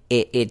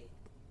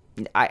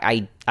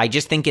 I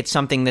just think it's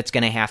something that's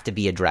going to have to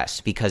be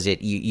addressed, because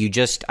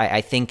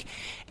I think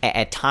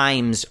at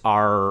times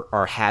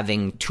are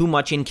having too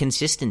much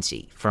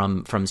inconsistency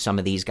from some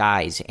of these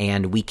guys,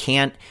 and we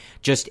can't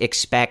just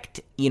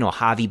expect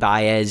Javi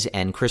Baez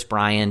and Chris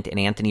Bryant and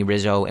Anthony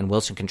Rizzo and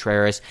Wilson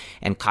Contreras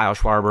and Kyle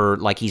Schwarber,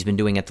 like he's been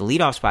doing at the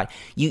leadoff spot.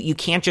 You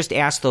can't just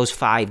ask those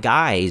 5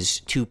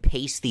 guys to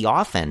pace the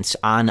offense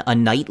on a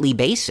nightly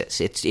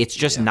basis. It's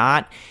just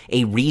not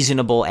a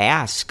reasonable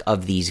ask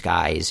of these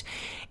guys.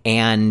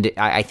 And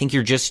I think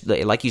you're just,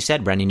 like you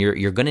said, Brendan,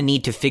 you're going to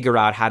need to figure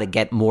out how to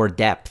get more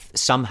depth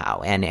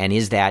somehow. And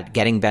is that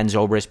getting Ben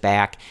Zobrist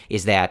back?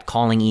 Is that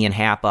calling Ian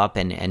Happ up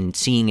and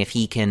seeing if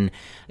he can,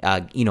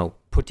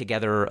 put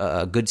together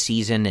a good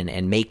season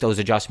and make those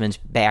adjustments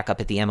back up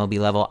at the MLB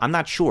level? I'm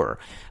not sure,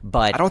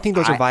 but I don't think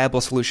those are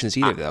viable solutions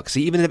either, though. Because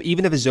even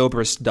if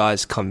Zobrist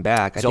does come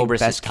back, I think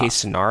best case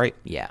scenario,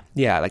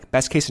 like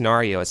best case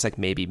scenario, it's like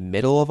maybe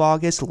middle of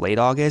August, late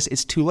August.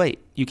 It's too late.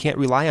 You can't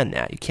rely on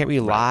that. You can't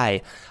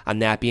rely on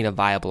that being a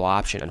viable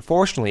option.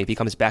 Unfortunately, if he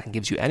comes back and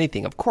gives you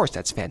anything, of course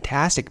that's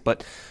fantastic.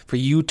 But for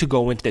you to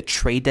go into the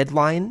trade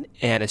deadline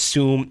and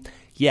assume,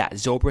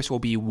 Zobrist will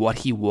be what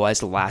he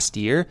was last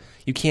year,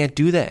 you can't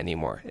do that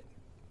anymore.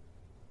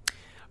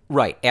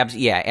 Right.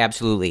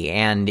 Absolutely.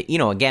 And,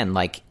 again,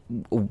 like,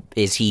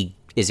 is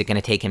it going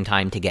to take him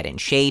time to get in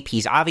shape?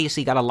 He's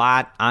obviously got a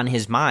lot on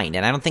his mind,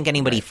 and I don't think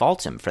anybody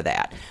faults him for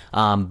that.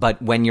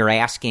 But when you're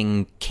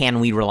asking, can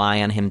we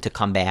rely on him to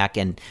come back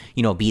and,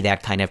 be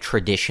that kind of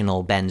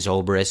traditional Ben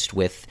Zobrist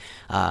with,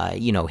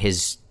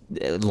 his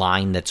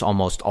line that's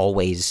almost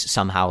always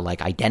somehow like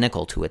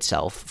identical to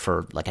itself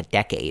for like a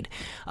decade.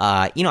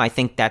 I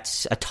think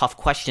that's a tough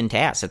question to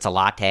ask. It's a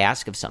lot to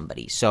ask of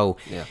somebody. So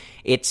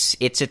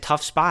it's a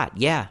tough spot.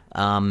 Yeah.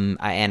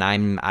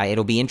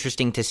 It'll be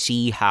interesting to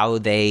see how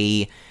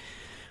they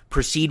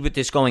proceed with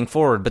this going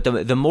forward. But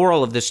the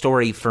moral of the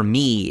story for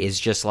me is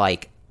just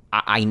like,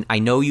 I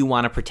know you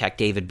want to protect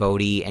David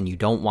Bodie and you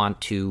don't want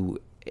to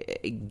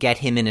get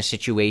him in a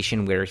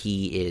situation where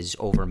he is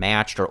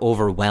overmatched or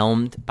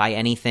overwhelmed by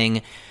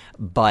anything,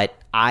 but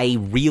I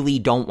really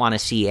don't want to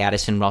see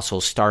Addison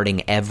Russell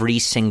starting every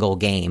single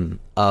game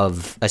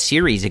of a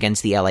series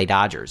against the LA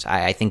Dodgers.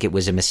 I think it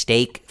was a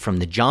mistake from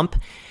the jump,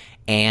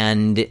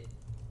 and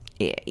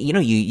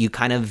you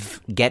kind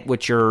of get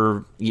what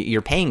you're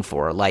paying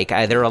for. Like,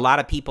 there are a lot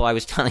of people, I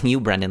was telling you,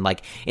 Brendan,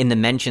 like in the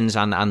mentions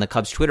on the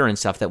Cubs Twitter and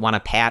stuff, that want to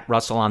pat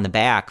Russell on the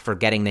back for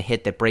getting the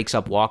hit that breaks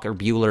up Walker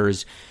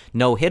Buehler's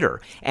no-hitter.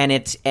 And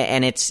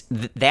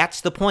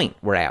that's the point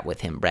we're at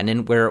with him,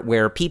 Brendan,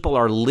 where people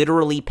are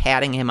literally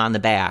patting him on the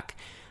back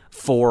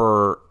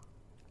for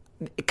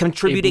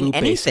contributing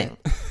anything,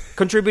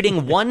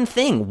 contributing one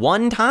thing,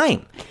 one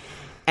time.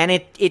 And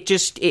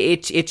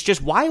it's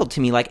just wild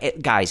to me.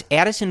 Like, guys,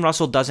 Addison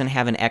Russell doesn't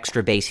have an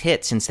extra base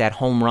hit since that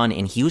home run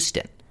in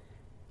Houston.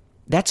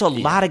 That's a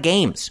lot of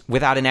games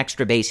without an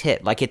extra base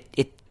hit. Like,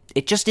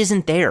 it just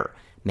isn't there,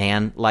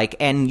 man. Like,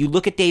 and you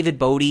look at David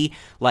Bodie,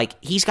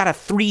 like, he's got a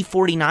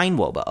 349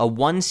 WOBA, a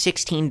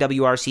 116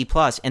 WRC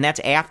plus, and that's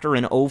after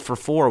an 0 for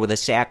 4 with a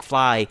sac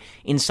fly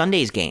in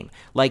Sunday's game.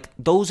 Like,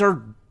 those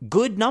are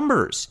good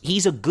numbers.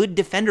 He's a good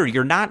defender.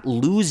 You're not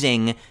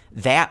losing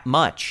that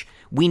much.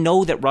 We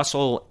know that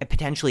Russell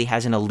potentially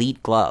has an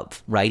elite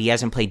glove, right? He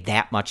hasn't played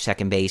that much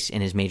second base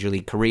in his major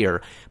league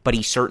career, but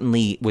he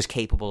certainly was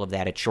capable of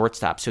that at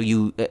shortstop. So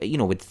you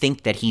would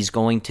think that he's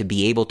going to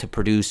be able to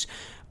produce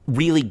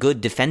really good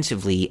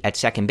defensively at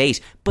second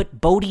base. But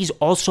Bodie's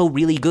also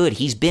really good.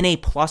 He's been a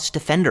plus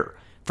defender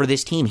for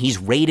this team. He's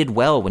rated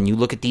well when you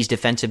look at these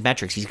defensive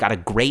metrics. He's got a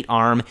great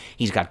arm.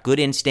 He's got good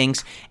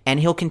instincts, and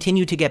he'll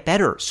continue to get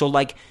better. So,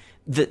 like,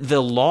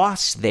 the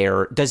loss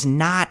there does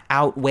not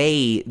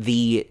outweigh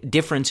the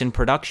difference in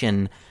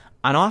production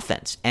on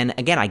offense. And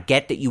again, I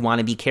get that you want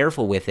to be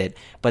careful with it,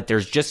 but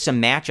there's just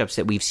some matchups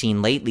that we've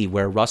seen lately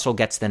where Russell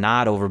gets the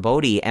nod over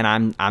Bodie,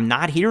 and I'm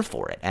not here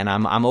for it, and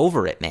I'm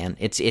over it, man.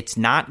 It's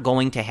not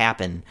going to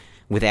happen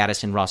with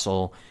Addison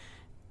Russell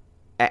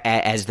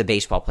as the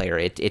baseball player.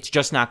 It's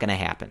just not going to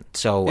happen.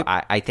 So yep.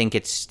 I think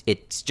it's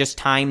just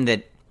time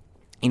that,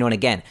 and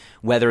again,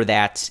 whether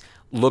that's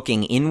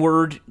looking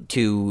inward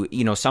to,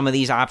 some of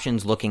these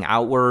options, looking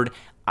outward,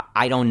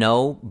 I don't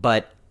know,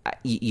 but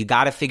you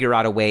got to figure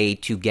out a way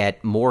to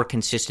get more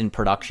consistent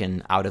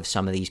production out of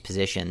some of these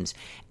positions.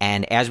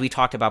 And as we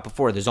talked about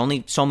before, there's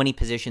only so many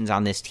positions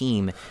on this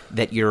team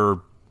that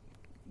you're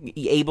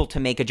able to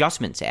make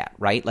adjustments at,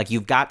 right? Like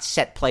you've got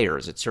set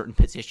players at certain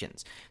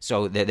positions.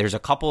 So there's a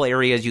couple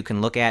areas you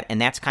can look at,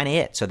 and that's kind of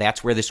it. So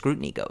that's where the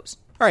scrutiny goes.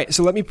 All right,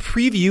 so let me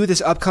preview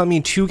this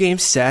upcoming 2-game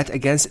set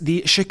against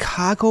the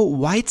Chicago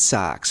White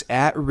Sox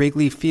at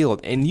Wrigley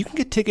Field. And you can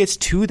get tickets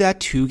to that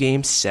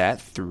 2-game set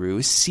through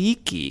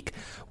SeatGeek.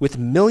 With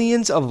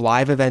millions of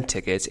live event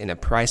tickets and a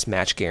price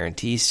match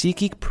guarantee,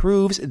 SeatGeek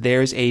proves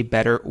there's a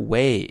better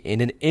way.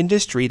 In an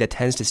industry that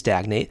tends to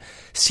stagnate,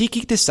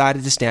 SeatGeek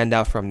decided to stand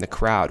out from the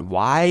crowd.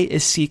 Why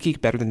is SeatGeek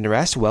better than the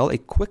rest? Well, a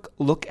quick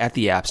look at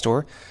the App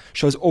Store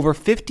shows over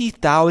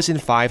 50,000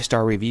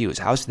 5-star reviews.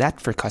 How's that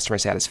for customer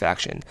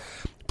satisfaction?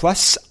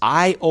 Plus,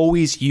 I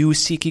always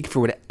use SeatGeek for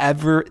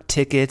whatever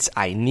tickets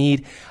I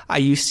need. I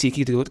use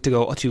SeatGeek to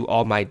go to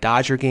all my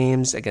Dodger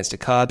games against the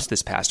Cubs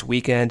this past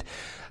weekend.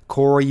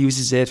 Corey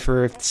uses it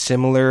for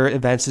similar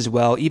events as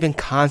well. Even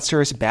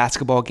concerts,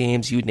 basketball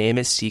games, you name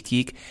it,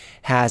 SeatGeek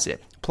has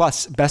it.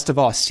 Plus, best of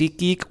all,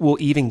 SeatGeek will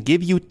even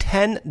give you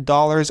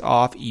 $10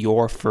 off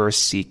your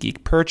first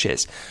SeatGeek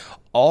purchase.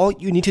 All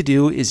you need to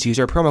do is use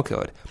our promo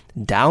code.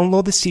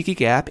 Download the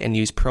SeatGeek app and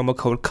use promo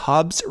code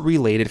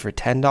CUBSRELATED for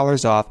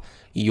 $10 off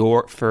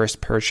your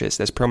first purchase.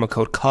 That's promo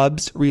code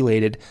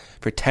CUBSRELATED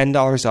for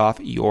 $10 off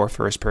your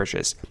first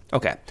purchase.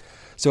 Okay,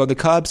 so the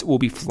Cubs will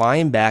be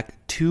flying back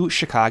to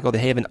Chicago. They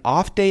have an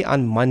off day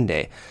on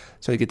Monday,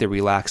 so they get to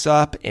relax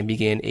up and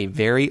begin a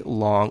very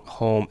long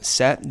home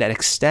set that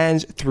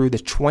extends through the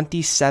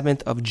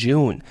 27th of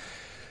June.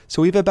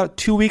 So we have about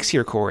 2 weeks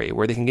here, Corey,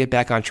 where they can get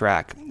back on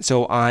track.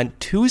 So on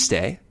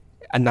Tuesday,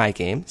 a night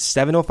game,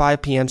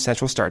 7:05 p.m.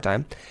 Central Start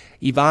Time,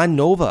 Ivan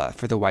Nova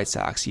for the White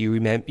Sox. You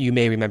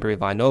may remember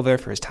Ivan Nova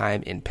for his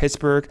time in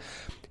Pittsburgh.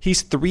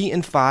 He's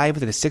 3-5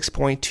 with a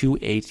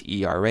 6.28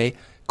 ERA.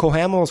 Cole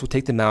Hamels will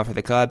take the mound for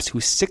the Cubs,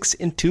 who's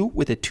 6-2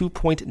 with a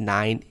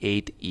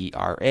 2.98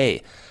 ERA.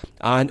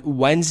 On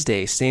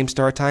Wednesday, same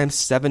start time,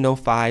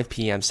 7:05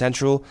 p.m.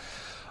 Central.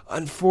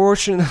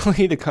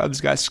 Unfortunately, the Cubs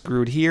got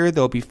screwed here.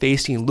 They'll be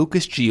facing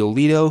Lucas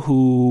Giolito,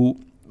 who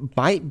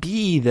might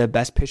be the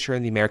best pitcher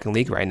in the American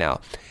League right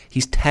now.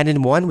 He's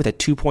 10-1 with a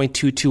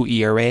 2.22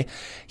 ERA.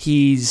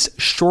 He's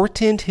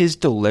shortened his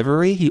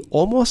delivery. He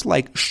almost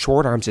like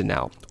short arms it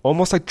now,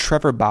 almost like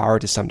Trevor Bauer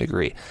to some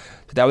degree.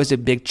 So that was a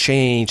big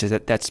change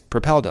that's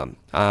propelled him.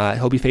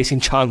 He'll be facing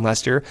John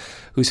Lester,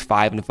 who's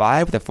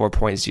 5-5 with a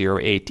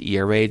 4.08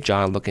 ERA.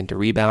 John looking to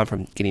rebound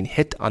from getting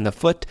hit on the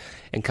foot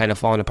and kind of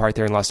falling apart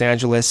there in Los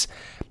Angeles.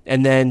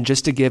 And then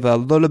just to give a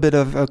little bit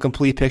of a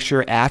complete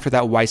picture, after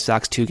that White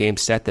Sox 2-game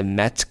set, the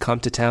Mets come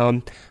to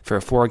town for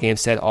a 4-game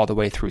set all the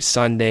way through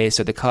Sunday.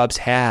 So the Cubs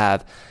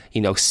have,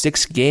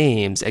 6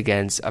 games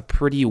against a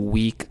pretty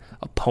weak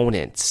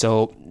opponent.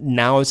 So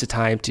now is the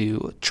time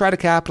to try to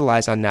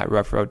capitalize on that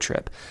rough road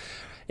trip.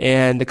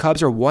 And the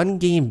Cubs are 1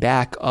 game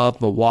back of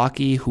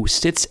Milwaukee, who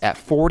sits at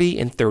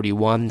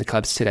 40-31. The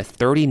Cubs sit at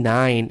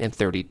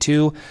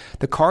 39-32.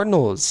 The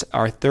Cardinals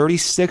are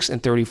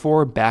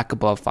 36-34, back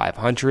above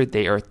 500.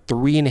 They are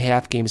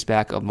 3.5 games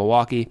back of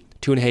Milwaukee,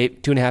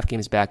 2.5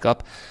 games back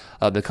up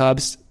of the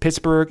Cubs.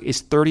 Pittsburgh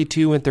is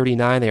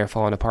 32-39. They are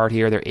falling apart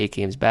here. They're 8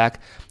 games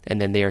back.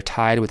 And then they are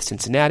tied with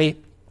Cincinnati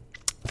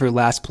for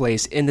last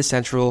place in the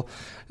Central,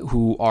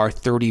 who are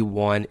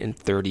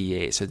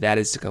 31-38. So that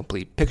is the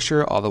complete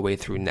picture all the way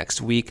through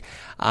next week.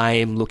 I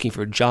am looking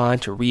for John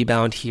to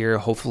rebound here.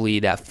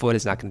 Hopefully that foot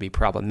is not going to be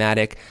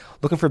problematic.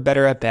 Looking for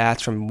better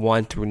at-bats from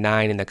 1 through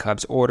 9 in the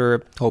Cubs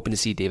order. Hoping to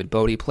see David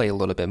Bodie play a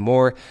little bit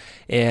more.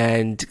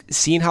 And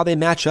seeing how they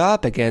match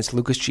up against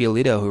Lucas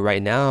Giolito, who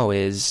right now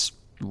is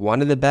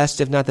one of the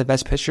best, if not the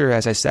best pitcher,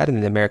 as I said,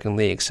 in the American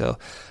League. So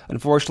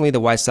unfortunately,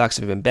 the White Sox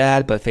have been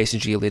bad, but facing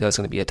Giolito is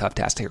going to be a tough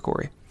task here,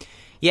 Corey.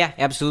 Yeah,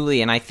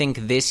 absolutely. And I think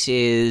this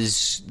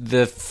is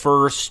the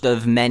first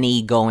of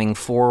many going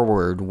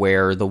forward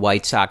where the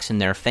White Sox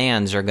and their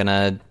fans are going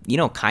to,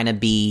 kind of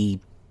be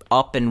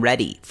up and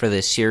ready for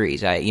this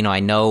series. I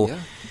know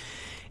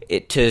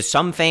to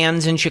some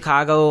fans in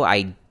Chicago,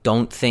 I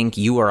don't think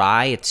you or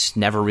I, it's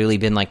never really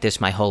been like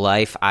this my whole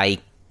life. I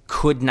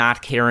could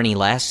not care any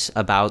less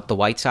about the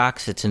White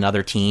Sox. It's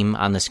another team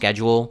on the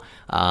schedule.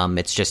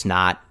 It's just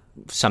not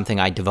something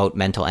I devote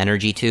mental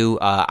energy to.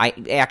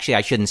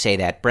 I shouldn't say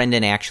that.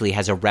 Brendan actually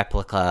has a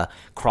replica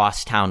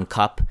Crosstown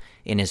Cup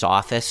in his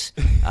office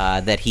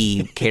that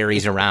he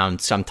carries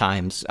around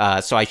sometimes.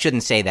 So I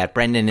shouldn't say that.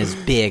 Brendan is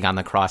big on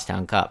the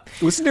Crosstown Cup.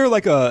 Wasn't there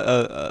like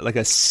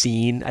a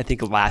scene, I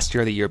think last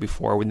year or the year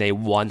before, when they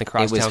won the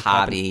Crosstown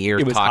Cup? It was Javi. You're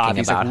talking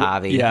about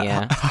Javi.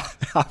 Yeah.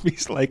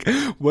 Javi's like,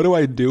 what do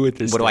I do with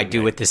this What do I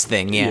do with this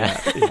thing? Yeah.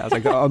 I was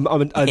like, I'm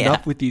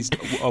enough with these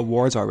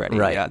awards already.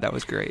 Right. Yeah, that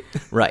was great.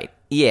 Right.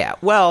 Yeah.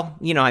 Well,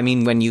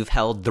 when you've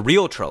held the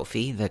real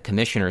trophy, the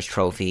Commissioner's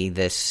Trophy,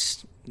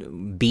 this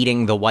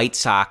beating the White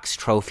Sox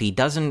trophy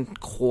doesn't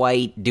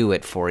quite do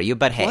it for you,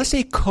 but hey. Plus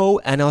a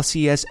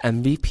co-NLCS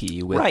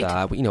MVP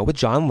with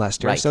John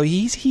Lester. Right. So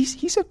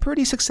he's a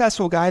pretty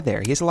successful guy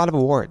there. He has a lot of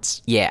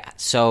awards. Yeah.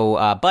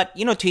 So, but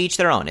to each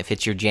their own. If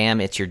it's your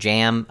jam, it's your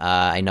jam.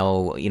 I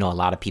know, a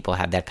lot of people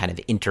have that kind of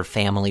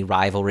inter-family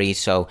rivalry.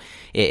 So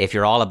if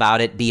you're all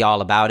about it, be all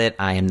about it.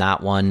 I am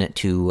not one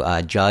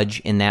to judge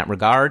in that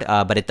regard,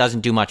 but it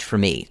doesn't do much for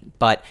me.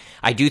 But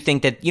I do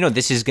think that,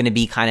 this is going to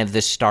be kind of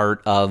the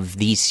start of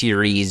these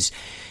series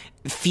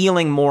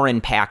feeling more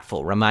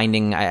impactful,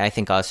 reminding, I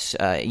think, us,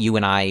 you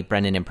and I,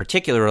 Brendan in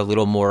particular, a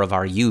little more of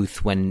our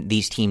youth when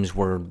these teams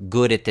were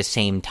good at the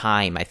same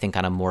time, I think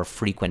on a more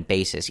frequent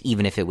basis,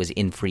 even if it was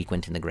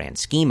infrequent in the grand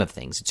scheme of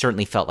things. It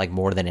certainly felt like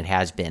more than it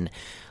has been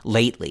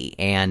lately.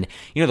 And,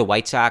 the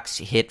White Sox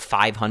hit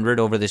 500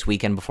 over this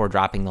weekend before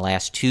dropping the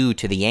last two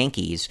to the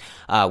Yankees,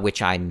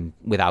 which I'm,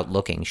 without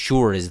looking,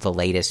 sure is the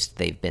latest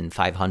they've been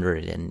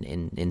 500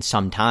 in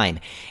some time.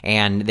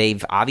 And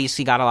they've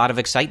obviously got a lot of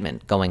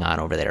excitement going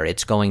on over there.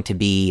 It's going to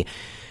be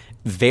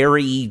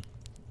very,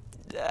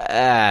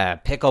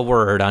 pick a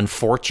word,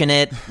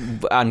 unfortunate,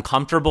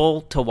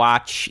 uncomfortable to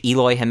watch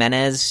Eloy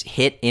Jimenez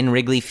hit in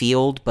Wrigley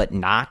Field, but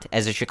not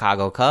as a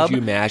Chicago Cub. Could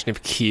you imagine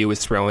if Q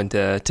was thrown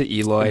to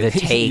Eloy? The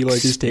takes, Eloy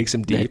just takes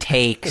him deep. The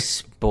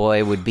takes,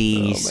 boy, would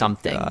be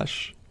something.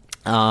 Gosh.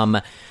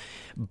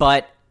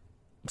 But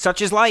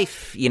such is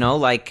life,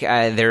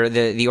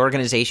 the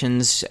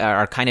organizations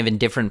are kind of in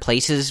different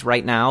places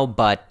right now,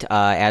 but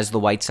as the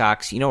White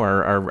Sox,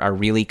 are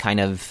really kind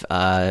of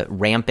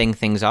ramping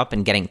things up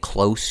and getting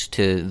close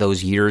to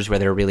those years where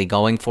they're really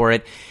going for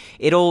it,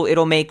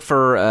 it'll make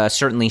for a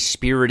certainly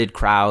spirited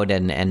crowd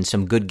and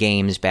some good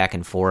games back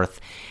and forth.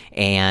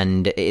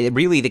 And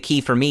really the key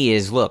for me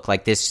is, look,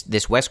 like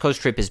this West Coast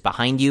trip is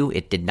behind you.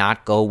 It did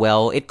not go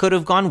well. It could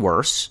have gone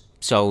worse.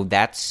 So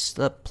that's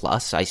the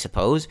plus, I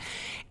suppose.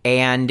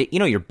 And,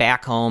 you're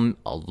back home,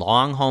 a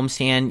long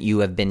homestand. You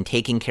have been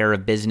taking care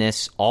of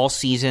business all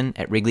season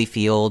at Wrigley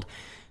Field.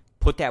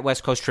 Put that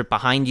West Coast trip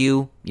behind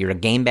you. You're a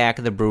game back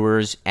of the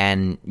Brewers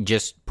and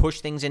just push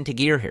things into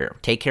gear here.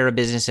 Take care of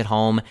business at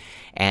home.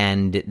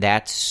 And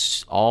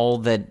that's all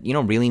that,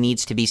 really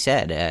needs to be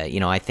said.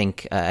 I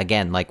think,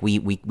 again, like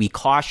we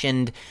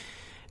cautioned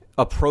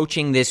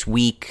approaching this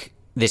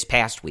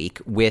past week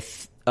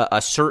with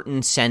a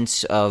certain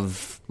sense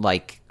of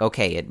like,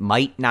 okay, it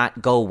might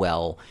not go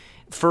well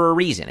for a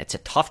reason. It's a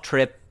tough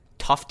trip,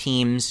 tough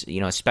teams,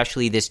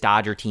 especially this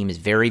Dodger team is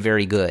very,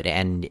 very good.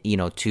 And,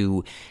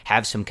 to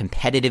have some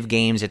competitive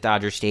games at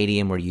Dodger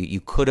Stadium where you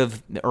could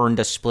have earned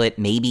a split,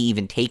 maybe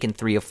even taken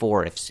 3 or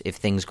 4 if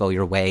things go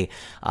your way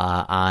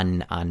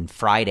on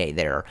Friday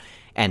there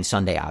and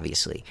Sunday,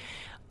 obviously.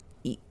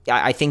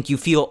 I think you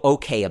feel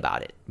okay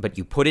about it, but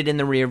you put it in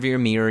the rearview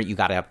mirror. You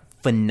got a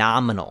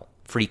phenomenal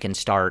freaking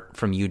start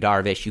from you,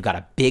 Darvish. You got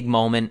a big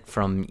moment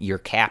from your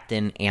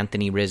captain,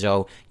 Anthony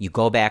Rizzo. You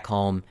go back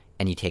home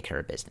and you take care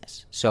of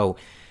business. So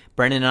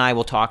Brendan and I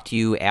will talk to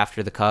you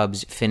after the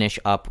Cubs finish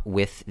up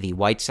with the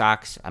White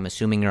Sox. I'm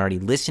assuming you're already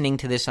listening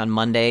to this on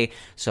Monday,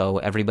 so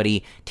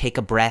everybody take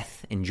a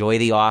breath, enjoy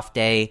the off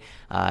day.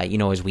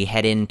 As we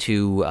head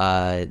into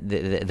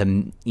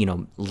the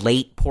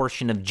late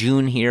portion of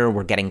June here,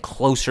 we're getting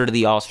closer to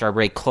the All-Star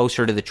break,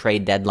 closer to the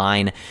trade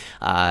deadline,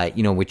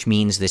 which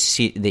means the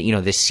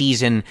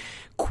season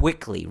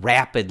quickly,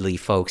 rapidly,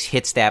 folks,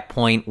 hits that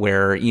point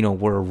where,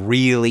 we're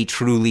really,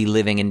 truly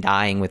living and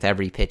dying with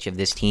every pitch of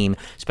this team,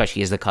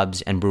 especially as the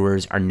Cubs and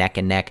Brewers are neck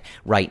and neck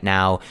right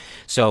now.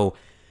 So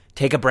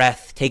take a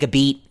breath, take a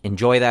beat,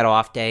 enjoy that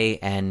off day,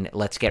 and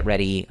let's get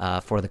ready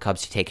for the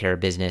Cubs to take care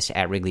of business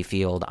at Wrigley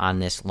Field on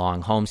this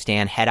long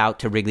homestand. Head out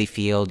to Wrigley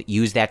Field,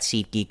 use that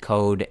SeatGeek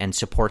code, and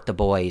support the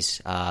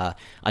boys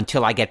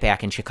until I get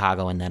back in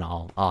Chicago, and then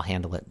I'll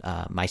handle it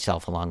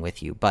myself along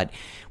with you. But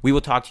we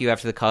will talk to you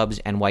after the Cubs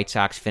and White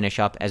Sox finish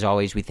up. As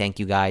always, we thank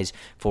you guys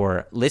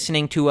for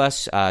listening to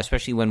us,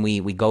 especially when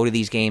we go to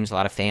these games. A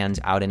lot of fans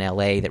out in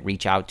LA that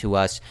reach out to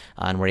us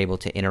and we're able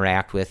to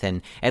interact with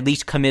and at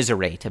least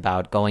commiserate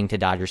about going to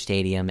Dodger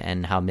Stadium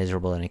and how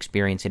miserable an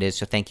experience it is.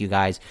 So thank you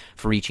guys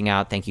for reaching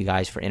out. Thank you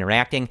guys for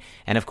interacting.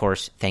 And of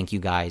course, thank you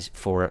guys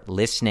for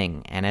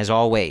listening. And as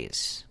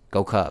always,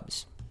 go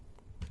Cubs.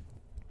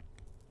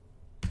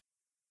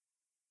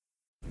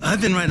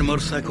 I've been riding a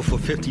motorcycle for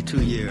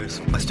 52 years.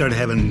 I started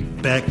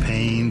having back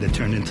pain that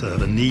turned into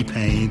the knee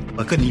pain.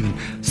 I couldn't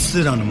even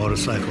sit on the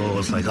motorcycle. I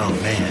was like, oh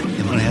man,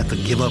 am I going to have to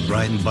give up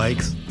riding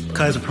bikes?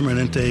 Kaiser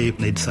Permanente,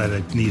 they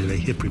decided I needed a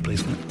hip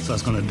replacement, so I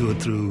was going to do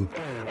it through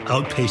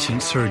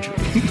outpatient surgery.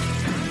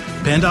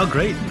 Panned out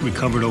great.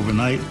 Recovered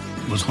overnight.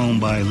 Was home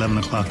by 11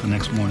 o'clock the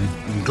next morning.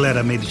 I'm glad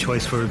I made the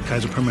choice for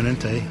Kaiser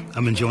Permanente.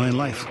 I'm enjoying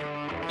life.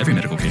 Every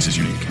medical case is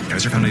unique.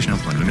 Kaiser Foundation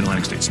Health Plan of the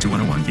Mid-Atlantic States,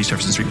 2101 East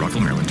Jefferson Street,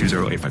 Rockville, Maryland,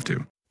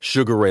 20852.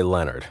 Sugar Ray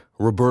Leonard,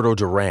 Roberto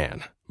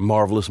Duran,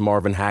 Marvelous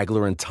Marvin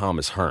Hagler, and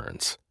Thomas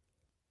Hearns.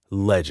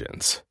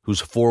 Legends,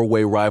 whose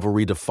four-way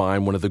rivalry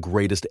defined one of the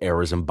greatest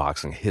eras in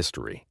boxing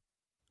history.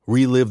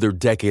 Relive their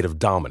decade of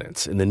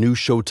dominance in the new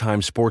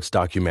Showtime sports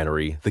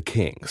documentary, The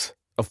Kings,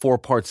 a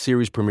 4-part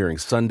series premiering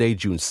Sunday,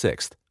 June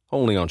 6th,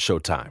 only on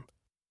Showtime.